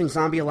Line Dancing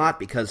Zombie a lot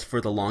because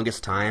for the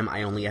longest time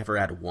I only ever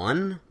had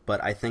 1,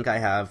 but I think I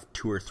have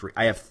 2 or 3.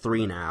 I have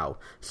 3 now,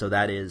 so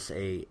that is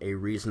a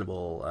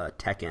reasonable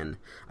Tekken.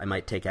 I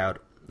might take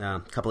out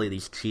a couple of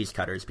these Cheese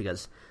Cutters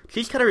because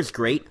Cheese Cutter is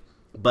great,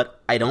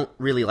 but I don't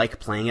really like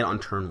playing it on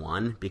turn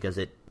 1 because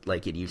it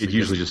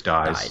usually just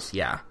dies.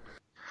 Yeah.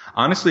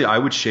 Honestly, I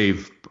would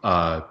shave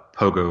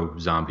Pogo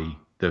Zombie,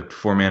 the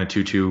 4-mana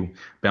 2/2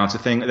 bounce a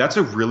thing. That's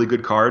a really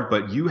good card,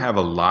 but you have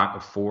a lot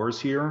of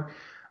 4s here.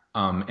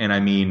 And I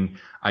mean,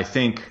 I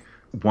think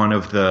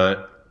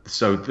the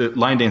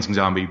Line Dancing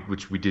Zombie,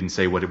 which we didn't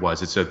say what it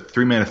was, it's a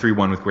 3-mana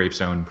 3/1 with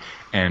Gravestone,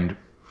 and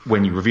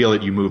when you reveal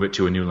it, you move it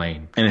to a new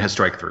lane, and it has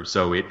strike through,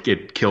 so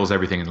it kills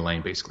everything in the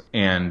lane basically.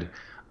 And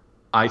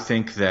I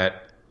think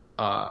that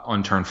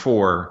on turn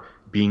 4,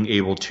 being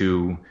able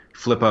to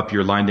flip up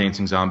your Line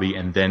Dancing Zombie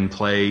and then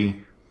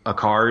play a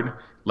card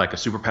like a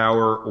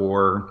superpower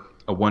or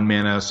a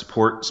 1-mana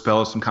support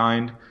spell of some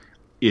kind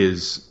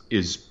is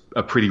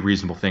a pretty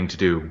reasonable thing to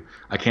do.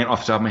 I can't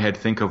off the top of my head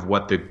think of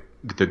what the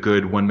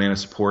good 1-mana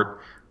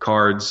support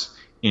cards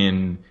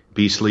in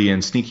Beastly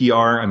and Sneaky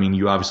are. I mean,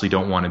 you obviously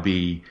don't want to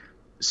be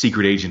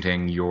secret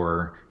agenting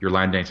your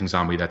Line Dancing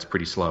Zombie. That's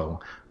pretty slow,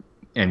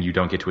 and you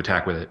don't get to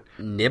attack with it.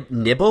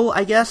 Nibble,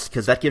 I guess,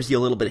 because that gives you a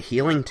little bit of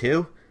healing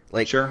too.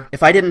 Like, sure.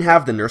 If I didn't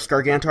have the Nurse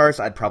Gargantars,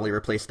 I'd probably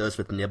replace those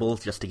with Nibble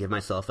just to give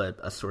myself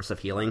a source of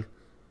healing.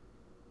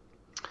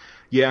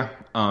 Yeah.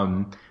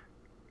 And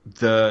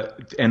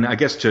I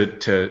guess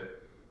to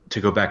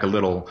go back a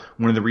little,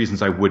 one of the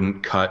reasons I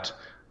wouldn't cut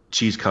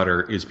Cheese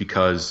Cutter is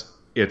because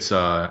it's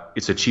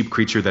a cheap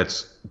creature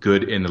that's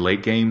good in the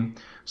late game,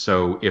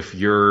 So if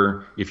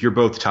you're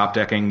both top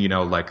decking,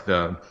 like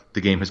the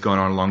game has gone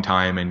on a long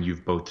time and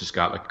you've both just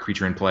got like a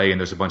creature in play and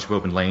there's a bunch of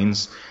open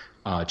lanes,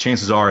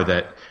 chances are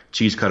that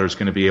Cheese Cutter is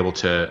going to be able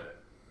to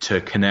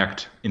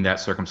connect in that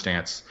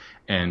circumstance,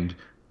 and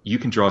you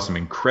can draw some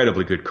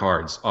incredibly good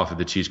cards off of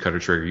the Cheese Cutter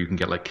trigger. You can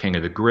get like King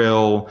of the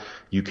Grill,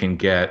 you can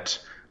get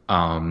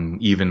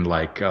even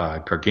like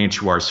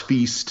Gargantuar's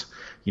Feast,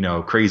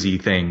 crazy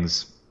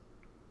things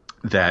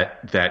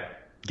that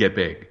get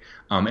big.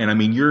 And I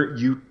mean,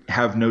 you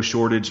have no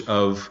shortage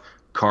of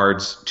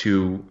cards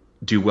to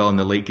do well in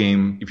the late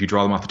game if you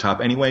draw them off the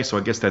top anyway. So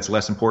I guess that's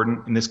less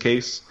important in this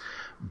case.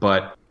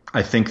 But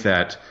I think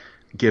that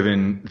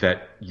given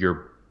that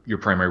your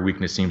primary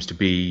weakness seems to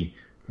be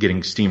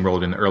getting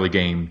steamrolled in the early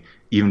game,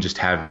 even just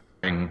having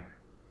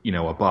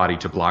a body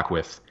to block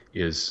with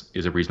is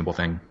a reasonable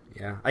thing.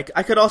 Yeah,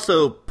 I could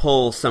also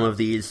pull some of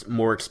these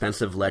more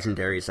expensive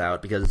legendaries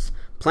out because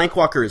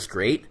Plankwalker is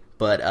great,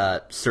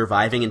 but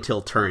surviving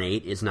until turn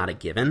 8 is not a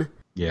given.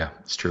 Yeah,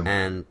 it's true.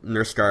 And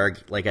Nurse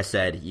Garg, like I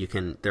said,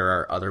 there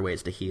are other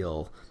ways to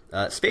heal.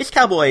 Space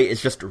Cowboy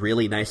is just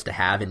really nice to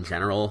have in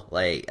general.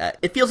 Like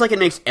it feels like it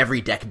makes every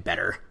deck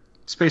better.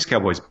 Space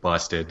Cowboy's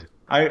busted.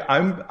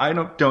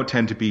 I don't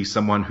tend to be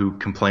someone who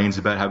complains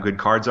about how good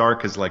cards are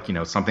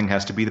because something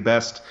has to be the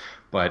best.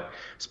 But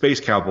Space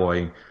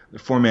Cowboy, the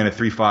 4-mana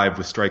 3/5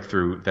 with strike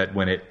through, that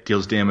when it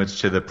deals damage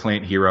to the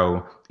plant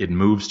hero, it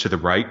moves to the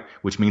right,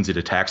 which means it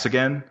attacks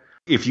again.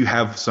 If you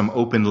have some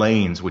open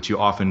lanes, which you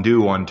often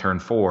do on turn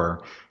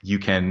 4, you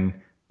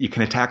can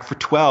attack for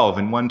 12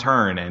 in one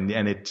turn, and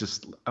it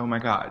just, oh my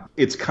god.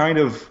 It's kind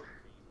of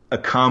a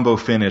combo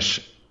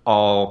finish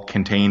all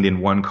contained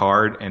in one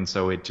card, and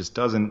so it just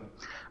doesn't,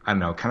 I don't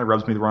know, kind of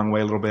rubs me the wrong way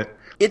a little bit.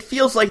 It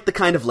feels like the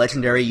kind of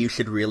legendary you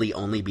should really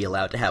only be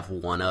allowed to have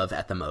one of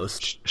at the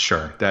most.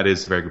 Sure, that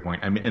is a very good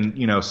point. I mean,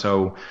 and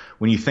so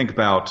when you think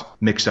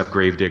about Mixed Up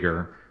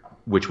Gravedigger,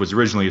 which was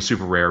originally a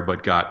super rare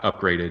but got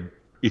upgraded,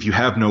 if you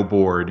have no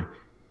board,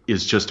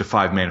 is just a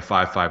 5-mana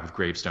 5/5 with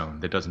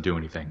Gravestone that doesn't do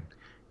anything.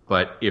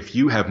 But if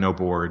you have no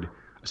board,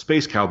 a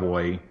Space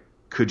Cowboy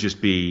could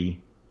just be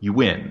you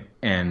win.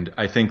 And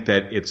I think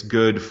that it's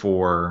good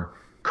for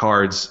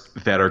cards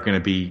that are going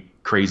to be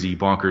crazy,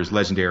 bonkers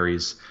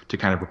legendaries to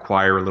kind of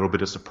require a little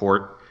bit of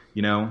support,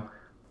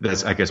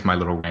 That's, I guess, my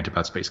little rant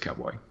about Space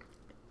Cowboy.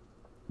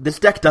 This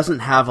deck doesn't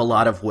have a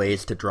lot of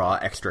ways to draw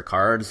extra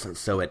cards,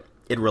 so it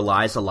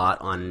relies a lot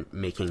on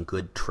making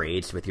good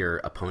trades with your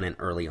opponent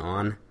early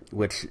on,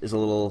 which is a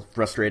little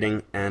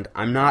frustrating, and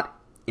I'm not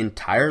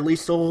entirely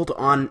sold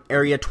on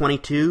Area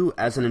 22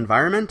 as an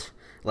environment.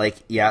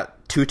 Like, yeah,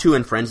 2/2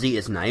 and Frenzy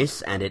is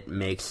nice, and it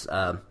makes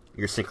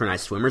your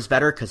Synchronized Swimmers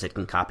better because it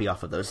can copy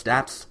off of those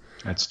stats.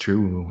 That's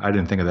true. I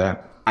didn't think of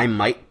that. I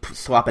might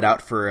swap it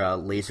out for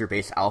Laser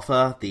Base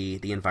Alpha,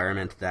 the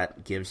environment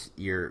that gives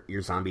your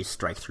zombies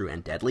Strike Through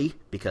and Deadly,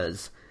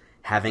 because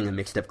having a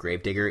Mixed Up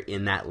Gravedigger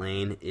in that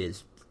lane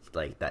is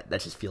like that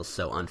just feels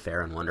so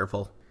unfair and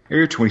wonderful.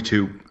 Area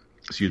 22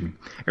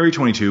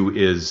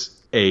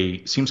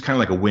 seems kind of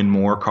like a win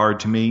more card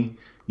to me,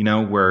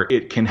 where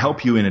it can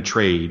help you in a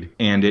trade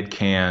and it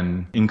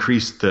can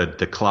increase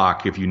the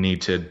clock if you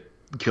need to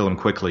kill him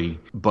quickly,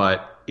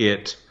 but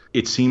it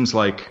seems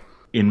like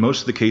in most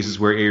of the cases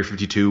where Area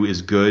 52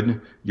 is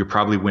good, you're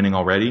probably winning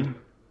already.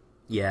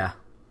 Yeah.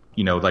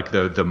 Like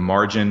the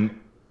margin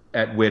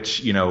at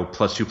which,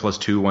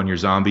 +2/+2 on your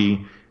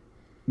zombie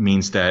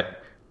means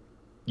that,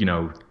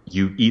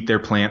 you eat their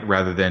plant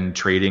rather than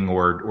trading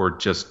or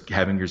just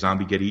having your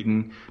zombie get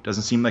eaten.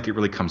 Doesn't seem like it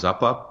really comes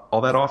up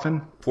all that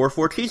often.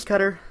 4/4 Cheese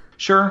Cutter.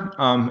 Sure.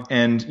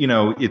 And,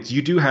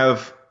 you do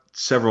have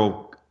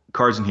several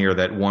cards in here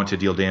that want to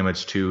deal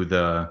damage to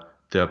the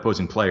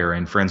opposing player,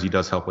 and Frenzy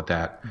does help with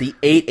that. The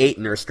 8/8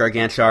 Nurse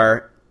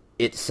Gargantuar,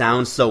 it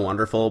sounds so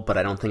wonderful, but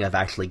I don't think I've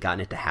actually gotten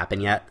it to happen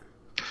yet.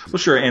 Well,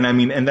 sure,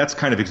 and that's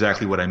kind of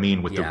exactly what I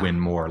mean with the win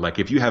more. Like,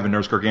 if you have a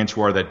Nurse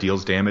Gargantuar that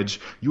deals damage,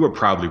 you are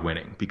probably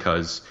winning,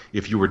 because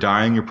if you were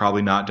dying, you're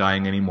probably not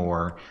dying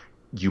anymore.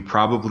 You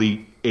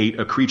probably ate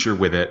a creature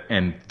with it,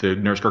 and the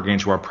Nurse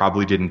Gargantuar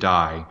probably didn't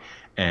die.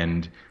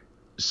 And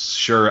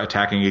sure,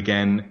 attacking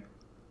again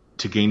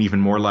to gain even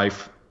more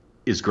life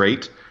is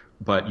great,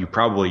 but you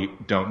probably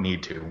don't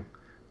need to.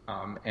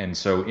 And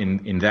so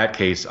in that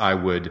case, I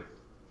would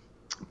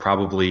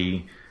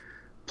probably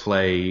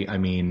play, I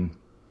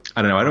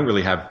don't know, I don't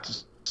really have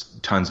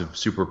tons of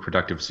super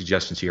productive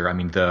suggestions here.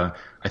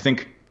 I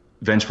think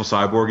Vengeful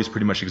Cyborg is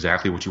pretty much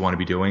exactly what you want to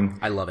be doing.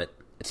 I love it.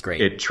 It's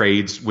great. It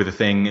trades with a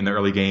thing in the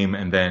early game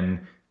and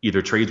then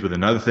either trades with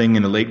another thing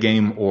in the late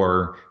game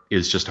or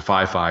is just a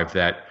 5/5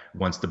 that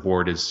once the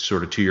board is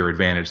sort of to your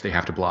advantage, they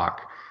have to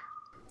block.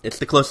 It's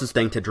the closest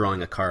thing to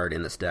drawing a card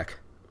in this deck.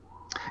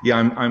 Yeah,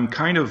 I'm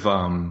kind of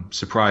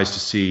surprised to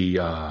see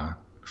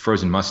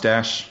Frozen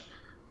Mustache,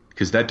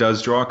 because that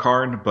does draw a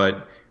card,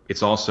 but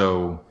it's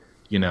also,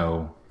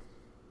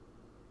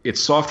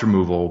 it's soft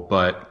removal,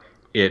 but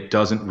it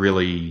doesn't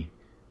really,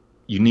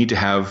 you need to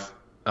have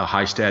a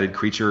high-statted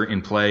creature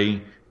in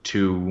play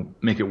to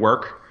make it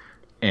work,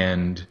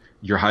 and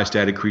your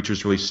high-statted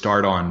creatures really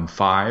start on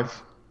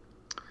 5.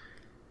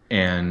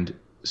 And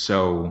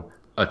so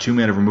a 2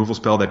 mana removal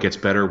spell that gets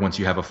better once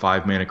you have a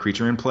 5 mana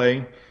creature in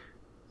play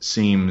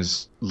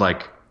seems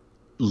like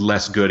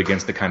less good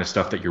against the kind of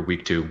stuff that you're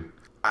weak to.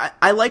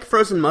 I like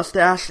Frozen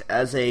Mustache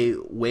as a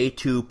way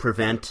to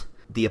prevent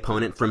the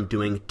opponent from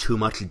doing too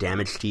much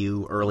damage to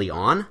you early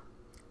on.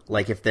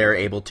 Like if they're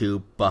able to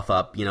buff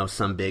up,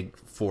 some big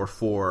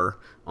 4/4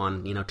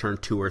 on, turn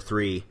 2 or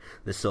 3,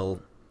 this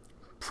will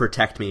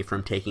protect me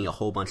from taking a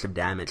whole bunch of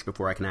damage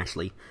before I can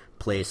actually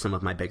play some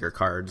of my bigger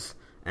cards.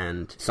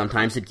 And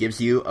sometimes it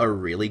gives you a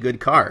really good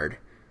card.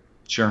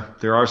 Sure.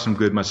 There are some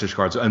good Mustache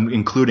cards,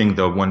 including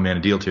the 1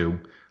 mana deal 2,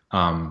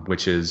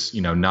 which is,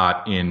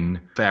 not in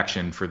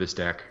faction for this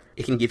deck.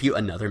 It can give you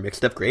another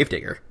mixed up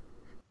Gravedigger.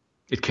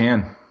 It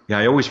can. Yeah,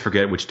 I always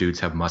forget which dudes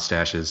have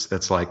mustaches.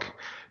 That's like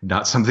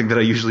not something that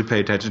I usually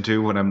pay attention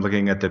to when I'm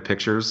looking at the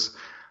pictures.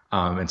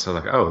 And so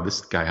like, oh,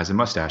 this guy has a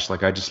mustache.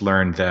 Like I just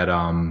learned that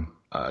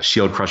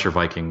Shield Crusher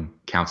Viking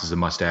counts as a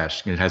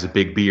mustache. And it has a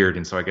big beard,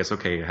 and so I guess,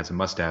 okay, it has a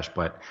mustache.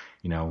 But,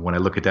 when I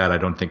look at that, I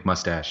don't think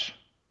mustache.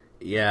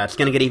 Yeah, it's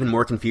going to get even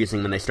more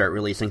confusing when they start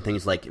releasing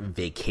things like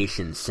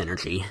Vacation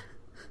Synergy.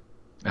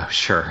 Oh,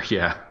 sure,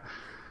 yeah.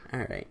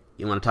 All right.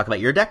 You want to talk about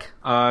your deck?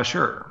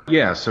 Sure.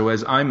 Yeah, so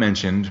as I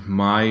mentioned,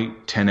 my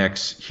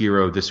 10x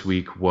hero this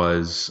week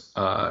was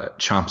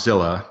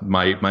Chompzilla.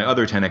 My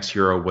other 10x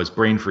hero was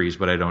Brain Freeze,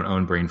 but I don't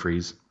own Brain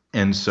Freeze.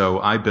 And so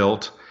I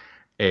built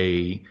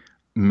a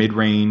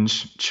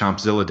mid-range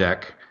Chompzilla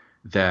deck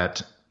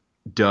that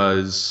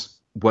does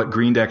what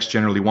green decks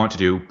generally want to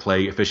do,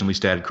 play efficiently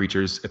statted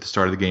creatures at the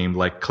start of the game,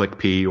 like Click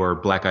P or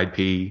Black Eyed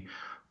P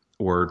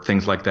or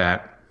things like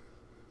that,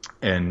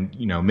 and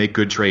make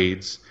good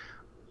trades,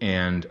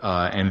 and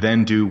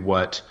then do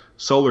what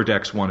solar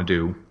decks want to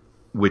do,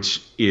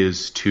 which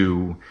is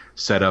to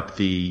set up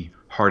the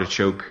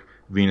Heartachoke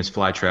Venus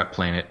Flytrap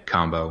Planet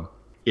combo.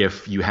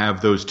 If you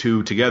have those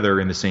two together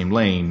in the same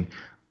lane,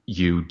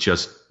 you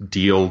just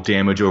deal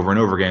damage over and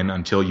over again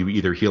until you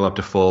either heal up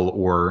to full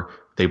or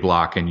they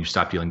block and you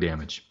stop dealing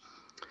damage.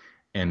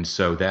 And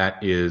so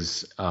that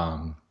is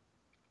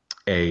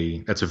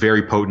that's a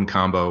very potent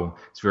combo.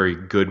 It's a very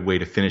good way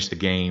to finish the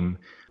game.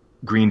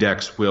 Green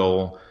decks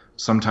will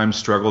sometimes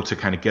struggle to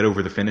kind of get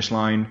over the finish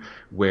line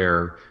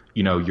where,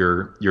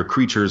 your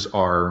creatures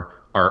are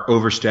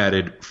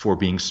overstated for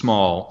being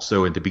small.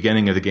 So at the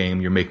beginning of the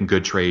game, you're making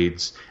good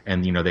trades,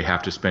 and they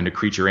have to spend a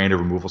creature and a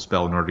removal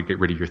spell in order to get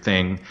rid of your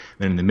thing.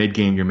 Then in the mid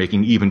game, you're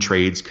making even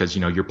trades because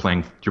you're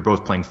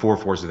both playing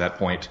 4/4s at that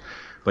point.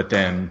 But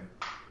then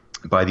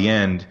by the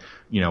end,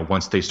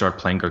 once they start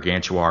playing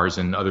Gargantuars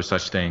and other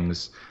such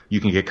things, you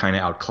can get kind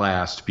of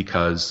outclassed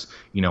because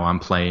I'm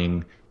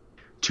playing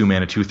 2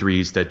 mana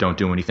 2/3s that don't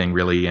do anything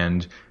really,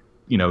 and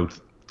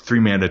 3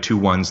 mana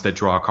 2/1s that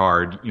draw a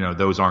card.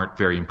 Those aren't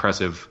very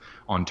impressive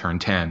on turn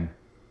 10.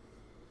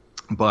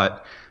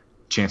 But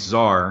chances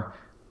are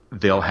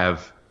they'll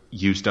have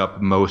used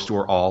up most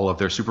or all of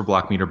their super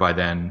block meter by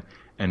then,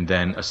 and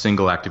then a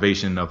single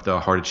activation of the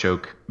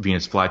Heartachoke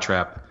Venus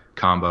Flytrap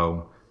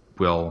combo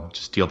will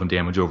just deal them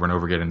damage over and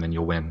over again, and then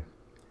you'll win.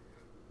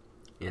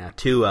 Yeah,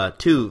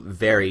 two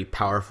very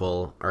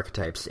powerful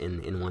archetypes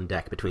in one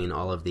deck between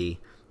all of the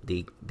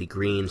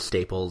green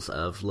staples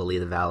of Lily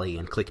of the Valley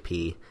and Click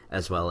P,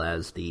 as well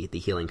as the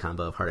healing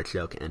combo of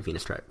Heartachoke and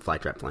Venus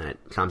Flytrap Planet.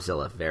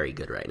 Chompzilla, very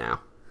good right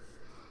now.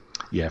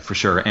 Yeah, for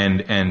sure,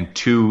 and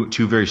two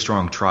very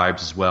strong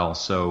tribes as well.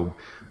 So,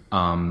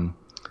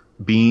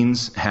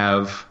 beans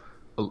have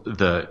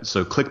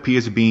so Click P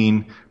is a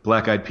bean,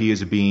 Black Eyed P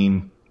is a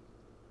bean,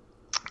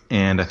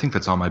 and I think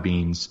that's all my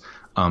beans.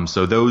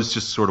 So those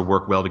just sort of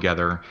work well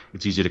together.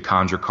 It's easy to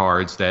conjure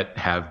cards that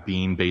have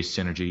bean-based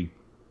synergy.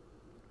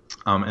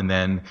 And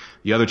then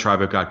the other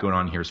tribe I've got going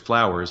on here is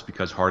flowers,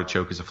 because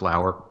Heartachoke is a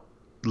flower,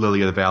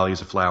 Lily of the Valley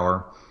is a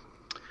flower,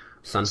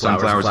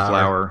 Sunflower is a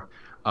flower,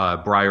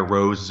 Briar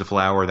Rose is a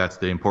flower. That's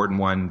the important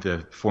one.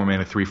 The 4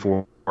 mana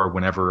 3/4.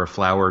 Whenever a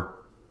flower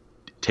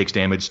takes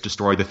damage,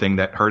 destroy the thing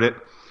that hurt it.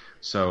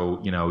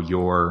 So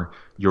your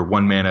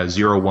 1 mana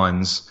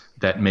 0/1s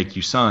that make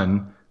you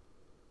sun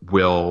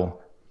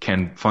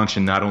can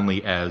function not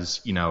only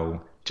as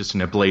just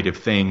an ablative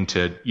thing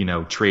to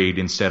trade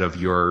instead of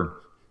your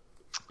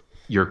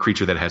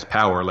creature that has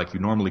power like you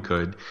normally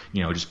could,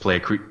 just play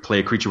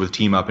a creature with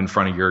team up in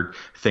front of your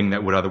thing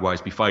that would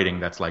otherwise be fighting.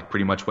 That's like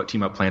pretty much what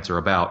team up plants are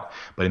about.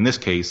 But in this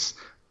case,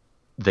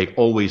 they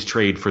always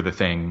trade for the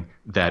thing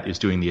that is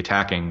doing the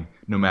attacking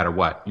no matter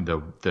what.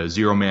 The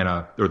 0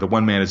 mana or the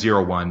 1 mana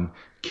 0/1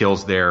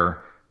 kills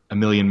their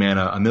 1,000,000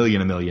 mana,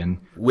 1,000,000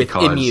 with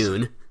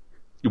immune.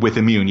 With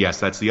immune, yes,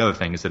 that's the other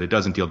thing, is that it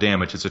doesn't deal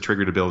damage. It's a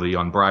triggered ability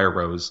on Briar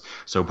Rose,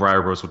 so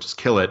Briar Rose will just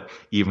kill it,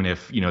 even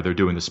if they're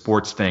doing the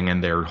sports thing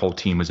and their whole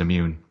team is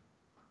immune.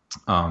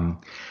 And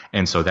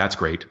so that's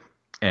great.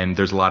 And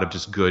there's a lot of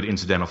just good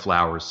incidental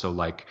flowers. So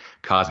like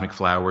Cosmic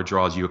Flower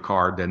draws you a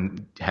card,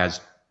 then has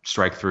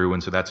strike through,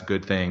 and so that's a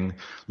good thing.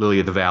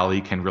 Lily of the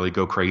Valley can really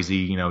go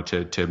crazy,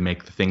 to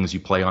make the things you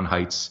play on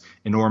heights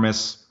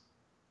enormous.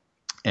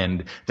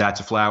 And that's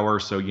a flower.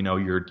 So,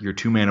 your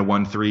 2-mana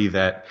 1/3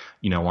 that,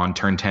 on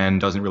turn 10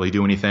 doesn't really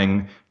do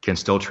anything can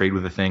still trade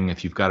with a thing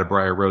if you've got a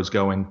Briar Rose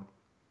going.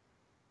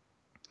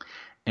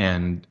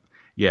 And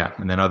yeah,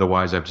 and then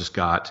otherwise I've just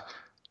got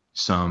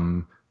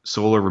some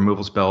solar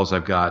removal spells.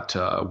 I've got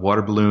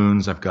water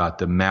balloons. I've got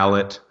the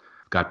mallet.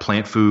 I've got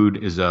plant food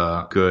is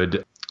a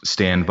good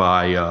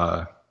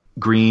standby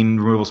green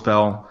removal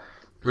spell.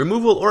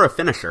 Removal or a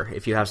finisher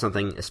if you have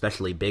something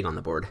especially big on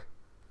the board.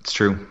 It's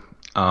true.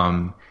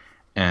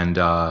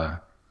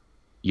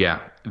 Yeah,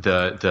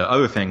 the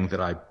other thing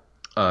that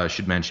I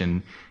should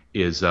mention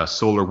is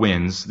Solar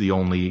Winds, the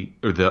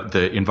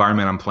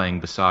environment I'm playing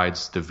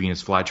besides the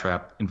Venus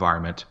Flytrap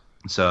environment.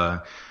 It's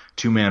a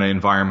 2-mana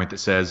environment that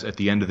says at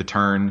the end of the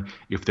turn,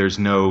 if there's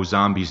no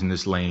zombies in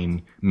this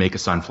lane, make a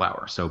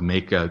sunflower. So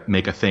make a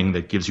thing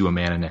that gives you a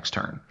mana next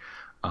turn.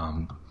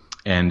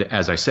 And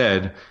as I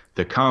said,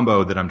 the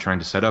combo that I'm trying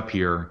to set up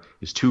here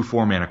is 2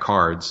 4-mana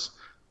cards.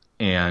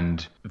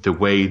 And the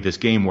way this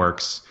game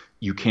works,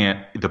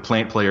 the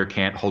plant player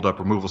can't hold up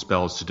removal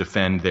spells to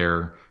defend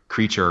their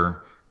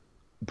creature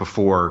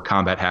before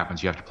combat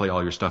happens. You have to play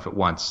all your stuff at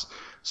once.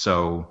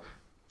 So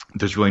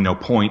there's really no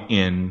point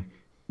in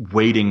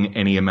waiting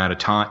any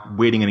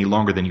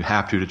longer than you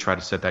have to try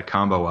to set that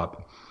combo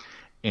up.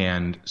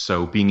 And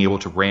so being able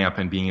to ramp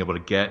and being able to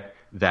get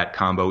that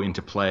combo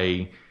into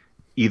play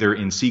either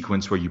in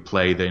sequence where you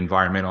play the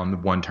environment on the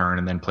one turn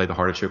and then play the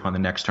Heart of Chip on the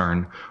next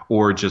turn,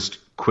 or just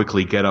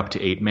quickly get up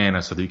to 8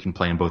 mana so that you can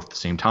play them both at the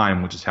same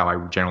time, which is how I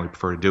generally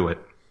prefer to do it.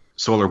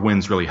 Solar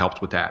Winds really helped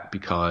with that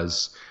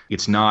because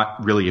it's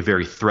not really a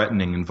very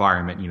threatening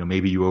environment.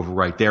 Maybe you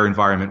overwrite their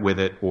environment with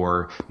it,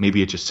 or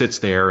maybe it just sits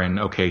there and,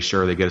 okay,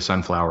 sure, they get a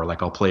sunflower.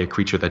 Like, I'll play a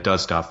creature that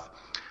does stuff.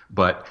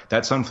 But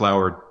that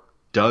sunflower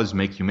does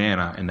make you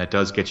mana, and that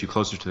does get you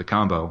closer to the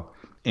combo.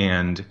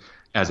 And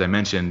as I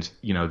mentioned,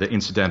 the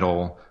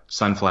incidental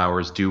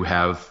sunflowers do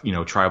have,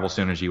 tribal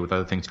synergy with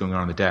other things going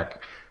on in the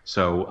deck.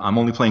 So I'm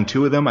only playing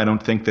 2 of them. I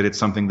don't think that it's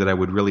something that I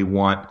would really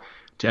want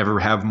to ever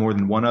have more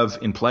than one of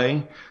in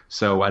play.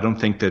 So I don't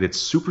think that it's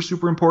super,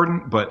 super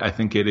important, but I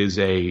think it is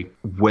a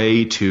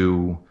way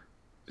to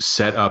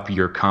set up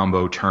your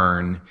combo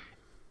turn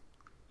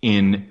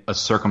in a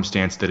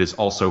circumstance that is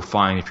also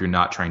fine if you're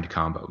not trying to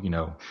combo.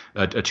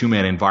 A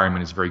 2-mana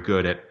environment is very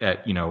good at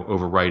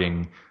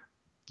overwriting,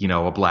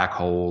 a black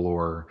hole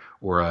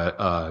or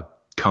a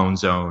cone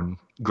zone,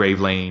 Grave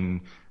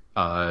Lane,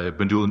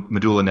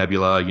 Medulla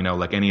Nebula,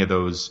 like any of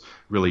those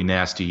really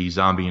nasty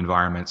zombie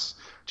environments.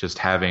 Just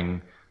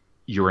having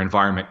your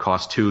environment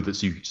cost 2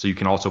 so you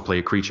can also play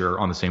a creature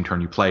on the same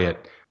turn you play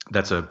it.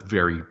 That's a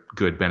very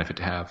good benefit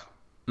to have.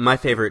 My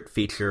favorite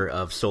feature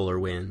of Solar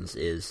Winds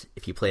is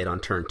if you play it on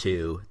turn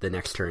 2, the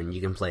next turn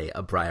you can play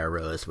a Briar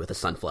Rose with a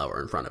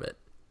sunflower in front of it.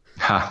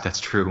 Ha, that's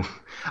true.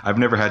 I've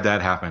never had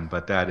that happen,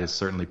 but that is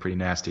certainly pretty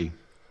nasty.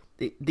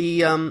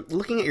 The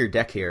looking at your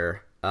deck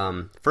here,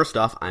 first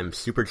off, I'm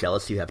super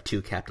jealous you have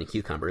 2 Captain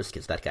Cucumbers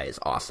because that guy is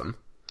awesome.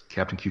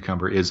 Captain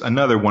Cucumber is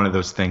another one of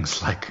those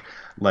things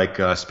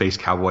like Space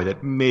Cowboy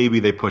that maybe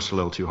they pushed a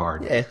little too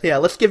hard. Yeah.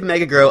 Let's give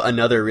Mega Grow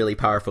another really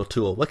powerful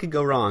tool. What could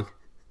go wrong?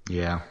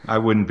 Yeah,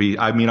 I'll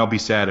be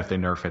sad if they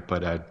nerf it,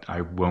 but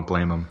I won't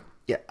blame them.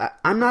 Yeah,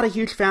 I'm not a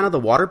huge fan of the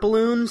water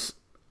balloons.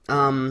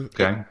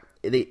 Okay.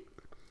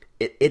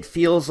 It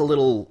feels a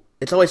little.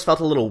 It's always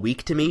felt a little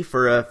weak to me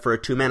for a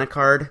 2-mana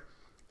card,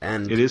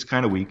 and it is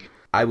kind of weak.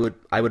 I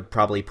would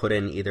probably put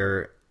in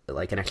either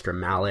like an extra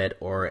mallet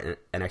or an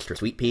extra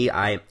sweet pea.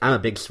 I'm a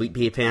big sweet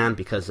pea fan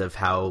because of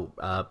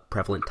how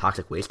prevalent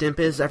Toxic Waste Imp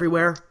is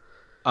everywhere.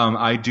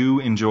 I do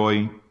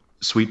enjoy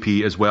sweet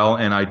pea as well,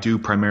 and I do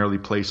primarily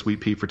play sweet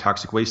pea for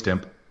Toxic Waste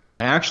Imp.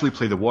 I actually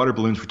play the water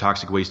balloons for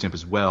Toxic Waste Imp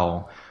as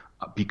well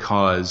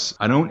because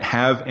I don't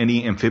have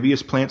any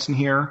amphibious plants in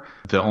here.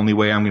 The only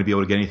way I'm going to be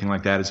able to get anything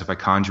like that is if I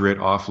conjure it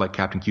off like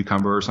Captain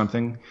Cucumber or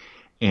something.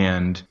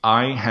 And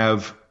I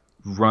have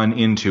run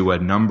into a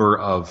number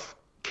of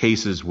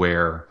cases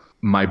where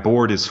my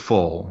board is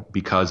full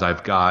because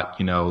I've got,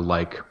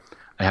 I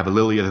have a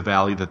Lily of the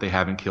Valley that they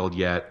haven't killed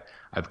yet.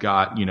 I've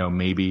got,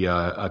 maybe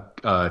a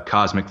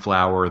Cosmic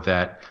Flower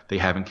that they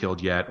haven't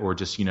killed yet, or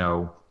just,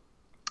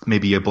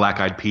 maybe a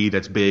Black-Eyed Pea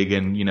that's big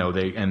and,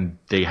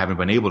 they haven't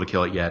been able to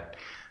kill it yet.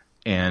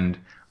 And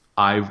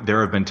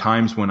there have been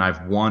times when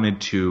I've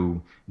wanted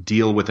to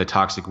deal with a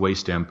Toxic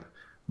Waste Imp,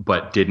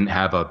 but didn't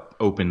have a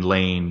open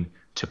lane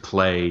to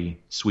play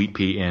Sweet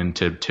Pea in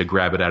to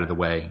grab it out of the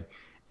way.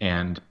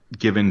 And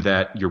given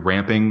that you're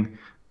ramping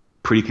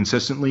pretty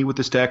consistently with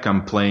this deck,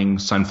 I'm playing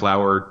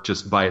Sunflower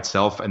just by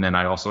itself, and then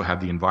I also have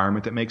the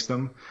environment that makes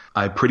them.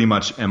 I pretty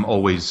much am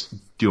always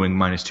doing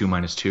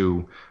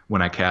 -2/-2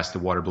 when I cast the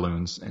water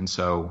balloons, and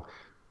so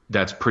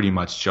that's pretty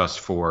much just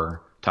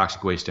for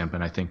Toxic Waste Imp,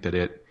 and I think that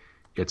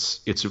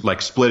it's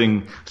like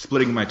splitting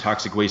my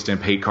Toxic Waste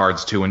Imp hate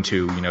cards 2 and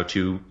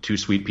 2, two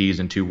Sweet Peas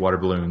and 2 water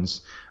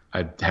balloons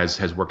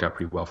has worked out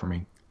pretty well for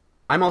me.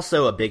 I'm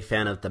also a big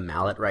fan of the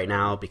mallet right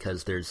now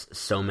because there's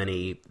so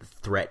many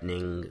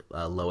threatening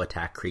low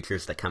attack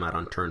creatures that come out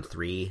on turn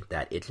 3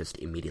 that it just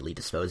immediately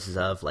disposes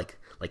of, like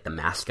the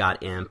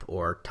mascot imp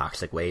or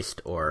toxic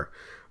waste or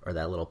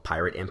that little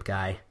pirate imp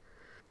guy.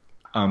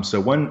 So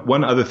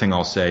one other thing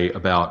I'll say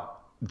about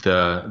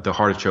the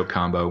Heartichoke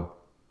combo,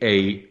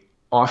 a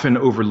often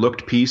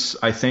overlooked piece,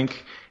 I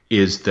think,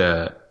 is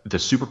the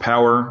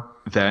superpower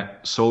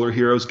that solar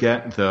heroes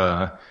get,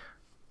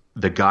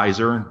 the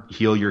geyser,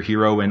 heal your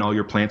hero and all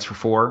your plants for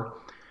 4,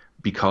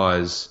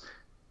 because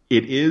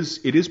it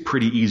is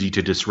pretty easy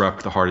to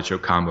disrupt the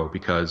Heartichoke combo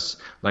because,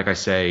 like I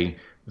say,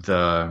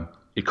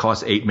 it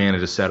costs 8 mana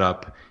to set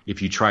up.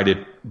 If you try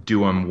to do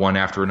them one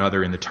after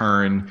another in the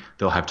turn,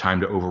 they'll have time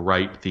to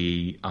overwrite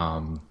the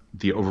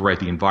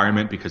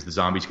environment because the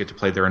zombies get to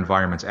play their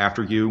environments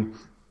after you,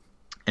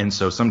 and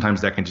so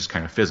sometimes that can just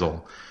kind of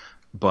fizzle.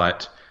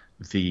 But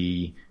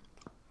the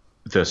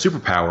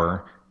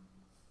superpower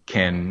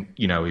can,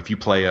 if you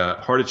play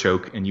a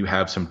Heartichoke and you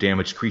have some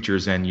damaged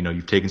creatures and,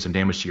 you've taken some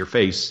damage to your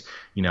face,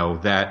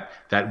 that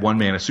 1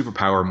 mana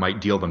superpower might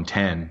deal them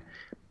 10.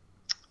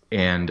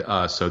 And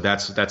so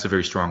that's a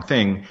very strong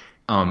thing.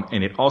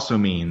 And it also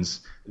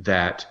means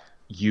that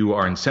you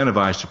are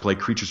incentivized to play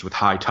creatures with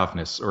high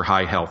toughness or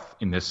high health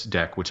in this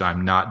deck, which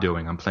I'm not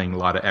doing. I'm playing a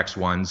lot of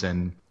X1s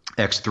and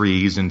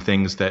X3s and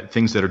things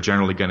that are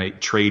generally going to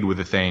trade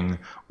with a thing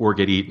or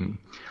get eaten.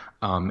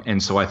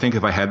 And so I think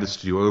if I had this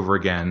to do over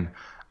again,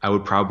 I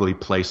would probably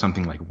play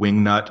something like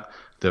Wingnut,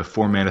 the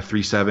 4 mana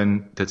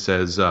 3/7 that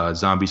says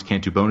zombies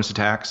can't do bonus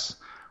attacks,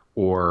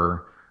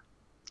 or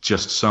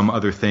just some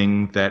other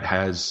thing that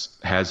has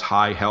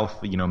high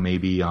health.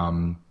 Maybe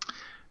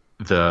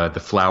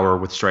the flower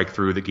with strike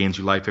through that gains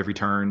you life every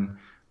turn.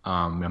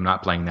 I'm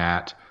not playing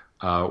that,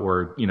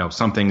 or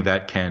something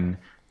that can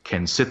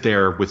sit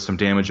there with some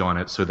damage on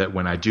it, so that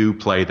when I do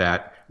play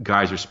that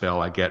geyser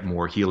spell, I get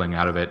more healing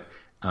out of it,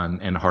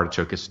 and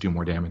Heartichoke gets to do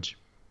more damage.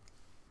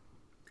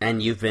 And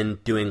you've been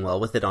doing well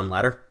with it on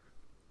ladder?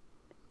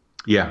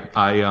 Yeah,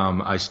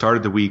 I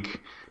started the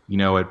week,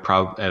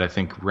 at I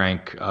think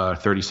rank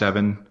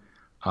 37,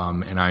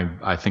 and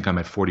I think I'm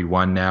at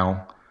 41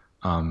 now,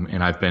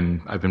 and I've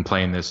been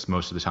playing this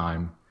most of the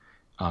time.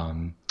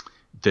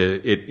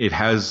 It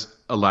has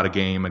a lot of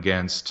game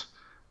against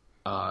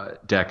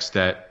decks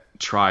that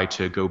try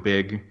to go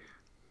big,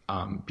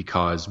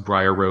 because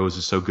Briar Rose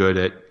is so good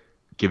at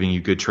giving you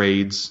good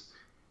trades,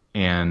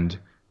 and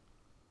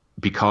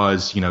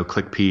because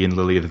Click P and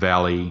Lily of the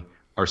Valley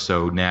are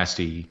so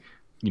nasty,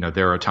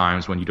 there are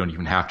times when you don't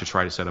even have to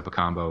try to set up a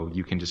combo.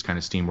 You can just kind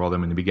of steamroll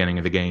them in the beginning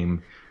of the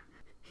game.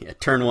 Yeah,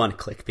 turn 1,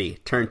 Click P.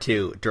 Turn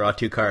 2, draw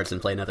 2 cards and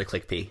play another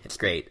Click P. It's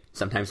great.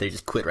 Sometimes they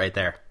just quit right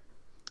there.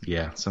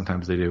 Yeah,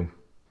 sometimes they do.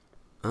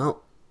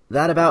 Well,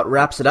 that about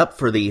wraps it up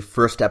for the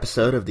first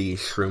episode of the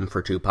Shroom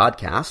for 2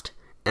 podcast.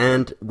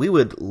 And we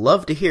would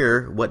love to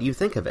hear what you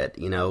think of it.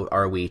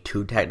 Are we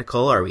too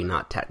technical? Are we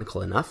not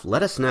technical enough?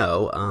 Let us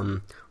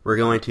know. We're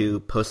going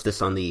to post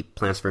this on the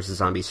Plants vs.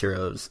 Zombies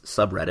Heroes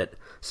subreddit,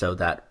 so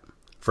that,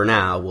 for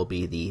now, will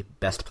be the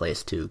best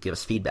place to give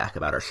us feedback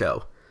about our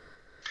show.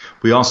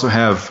 We also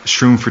have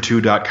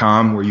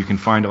shroomfor2.com, where you can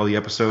find all the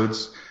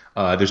episodes.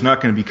 There's not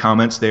going to be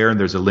comments there.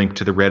 There's a link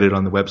to the Reddit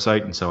on the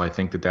website, and so I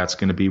think that's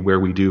going to be where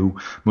we do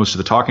most of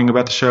the talking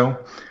about the show.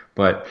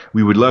 But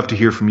we would love to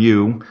hear from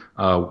you.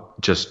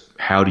 Just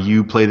how do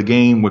you play the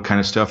game? What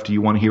kind of stuff do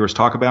you want to hear us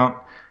talk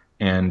about?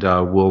 And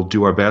we'll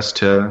do our best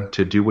to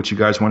do what you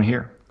guys want to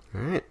hear. All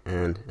right,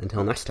 and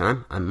until next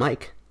time, I'm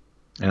Mike.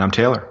 And I'm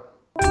Taylor.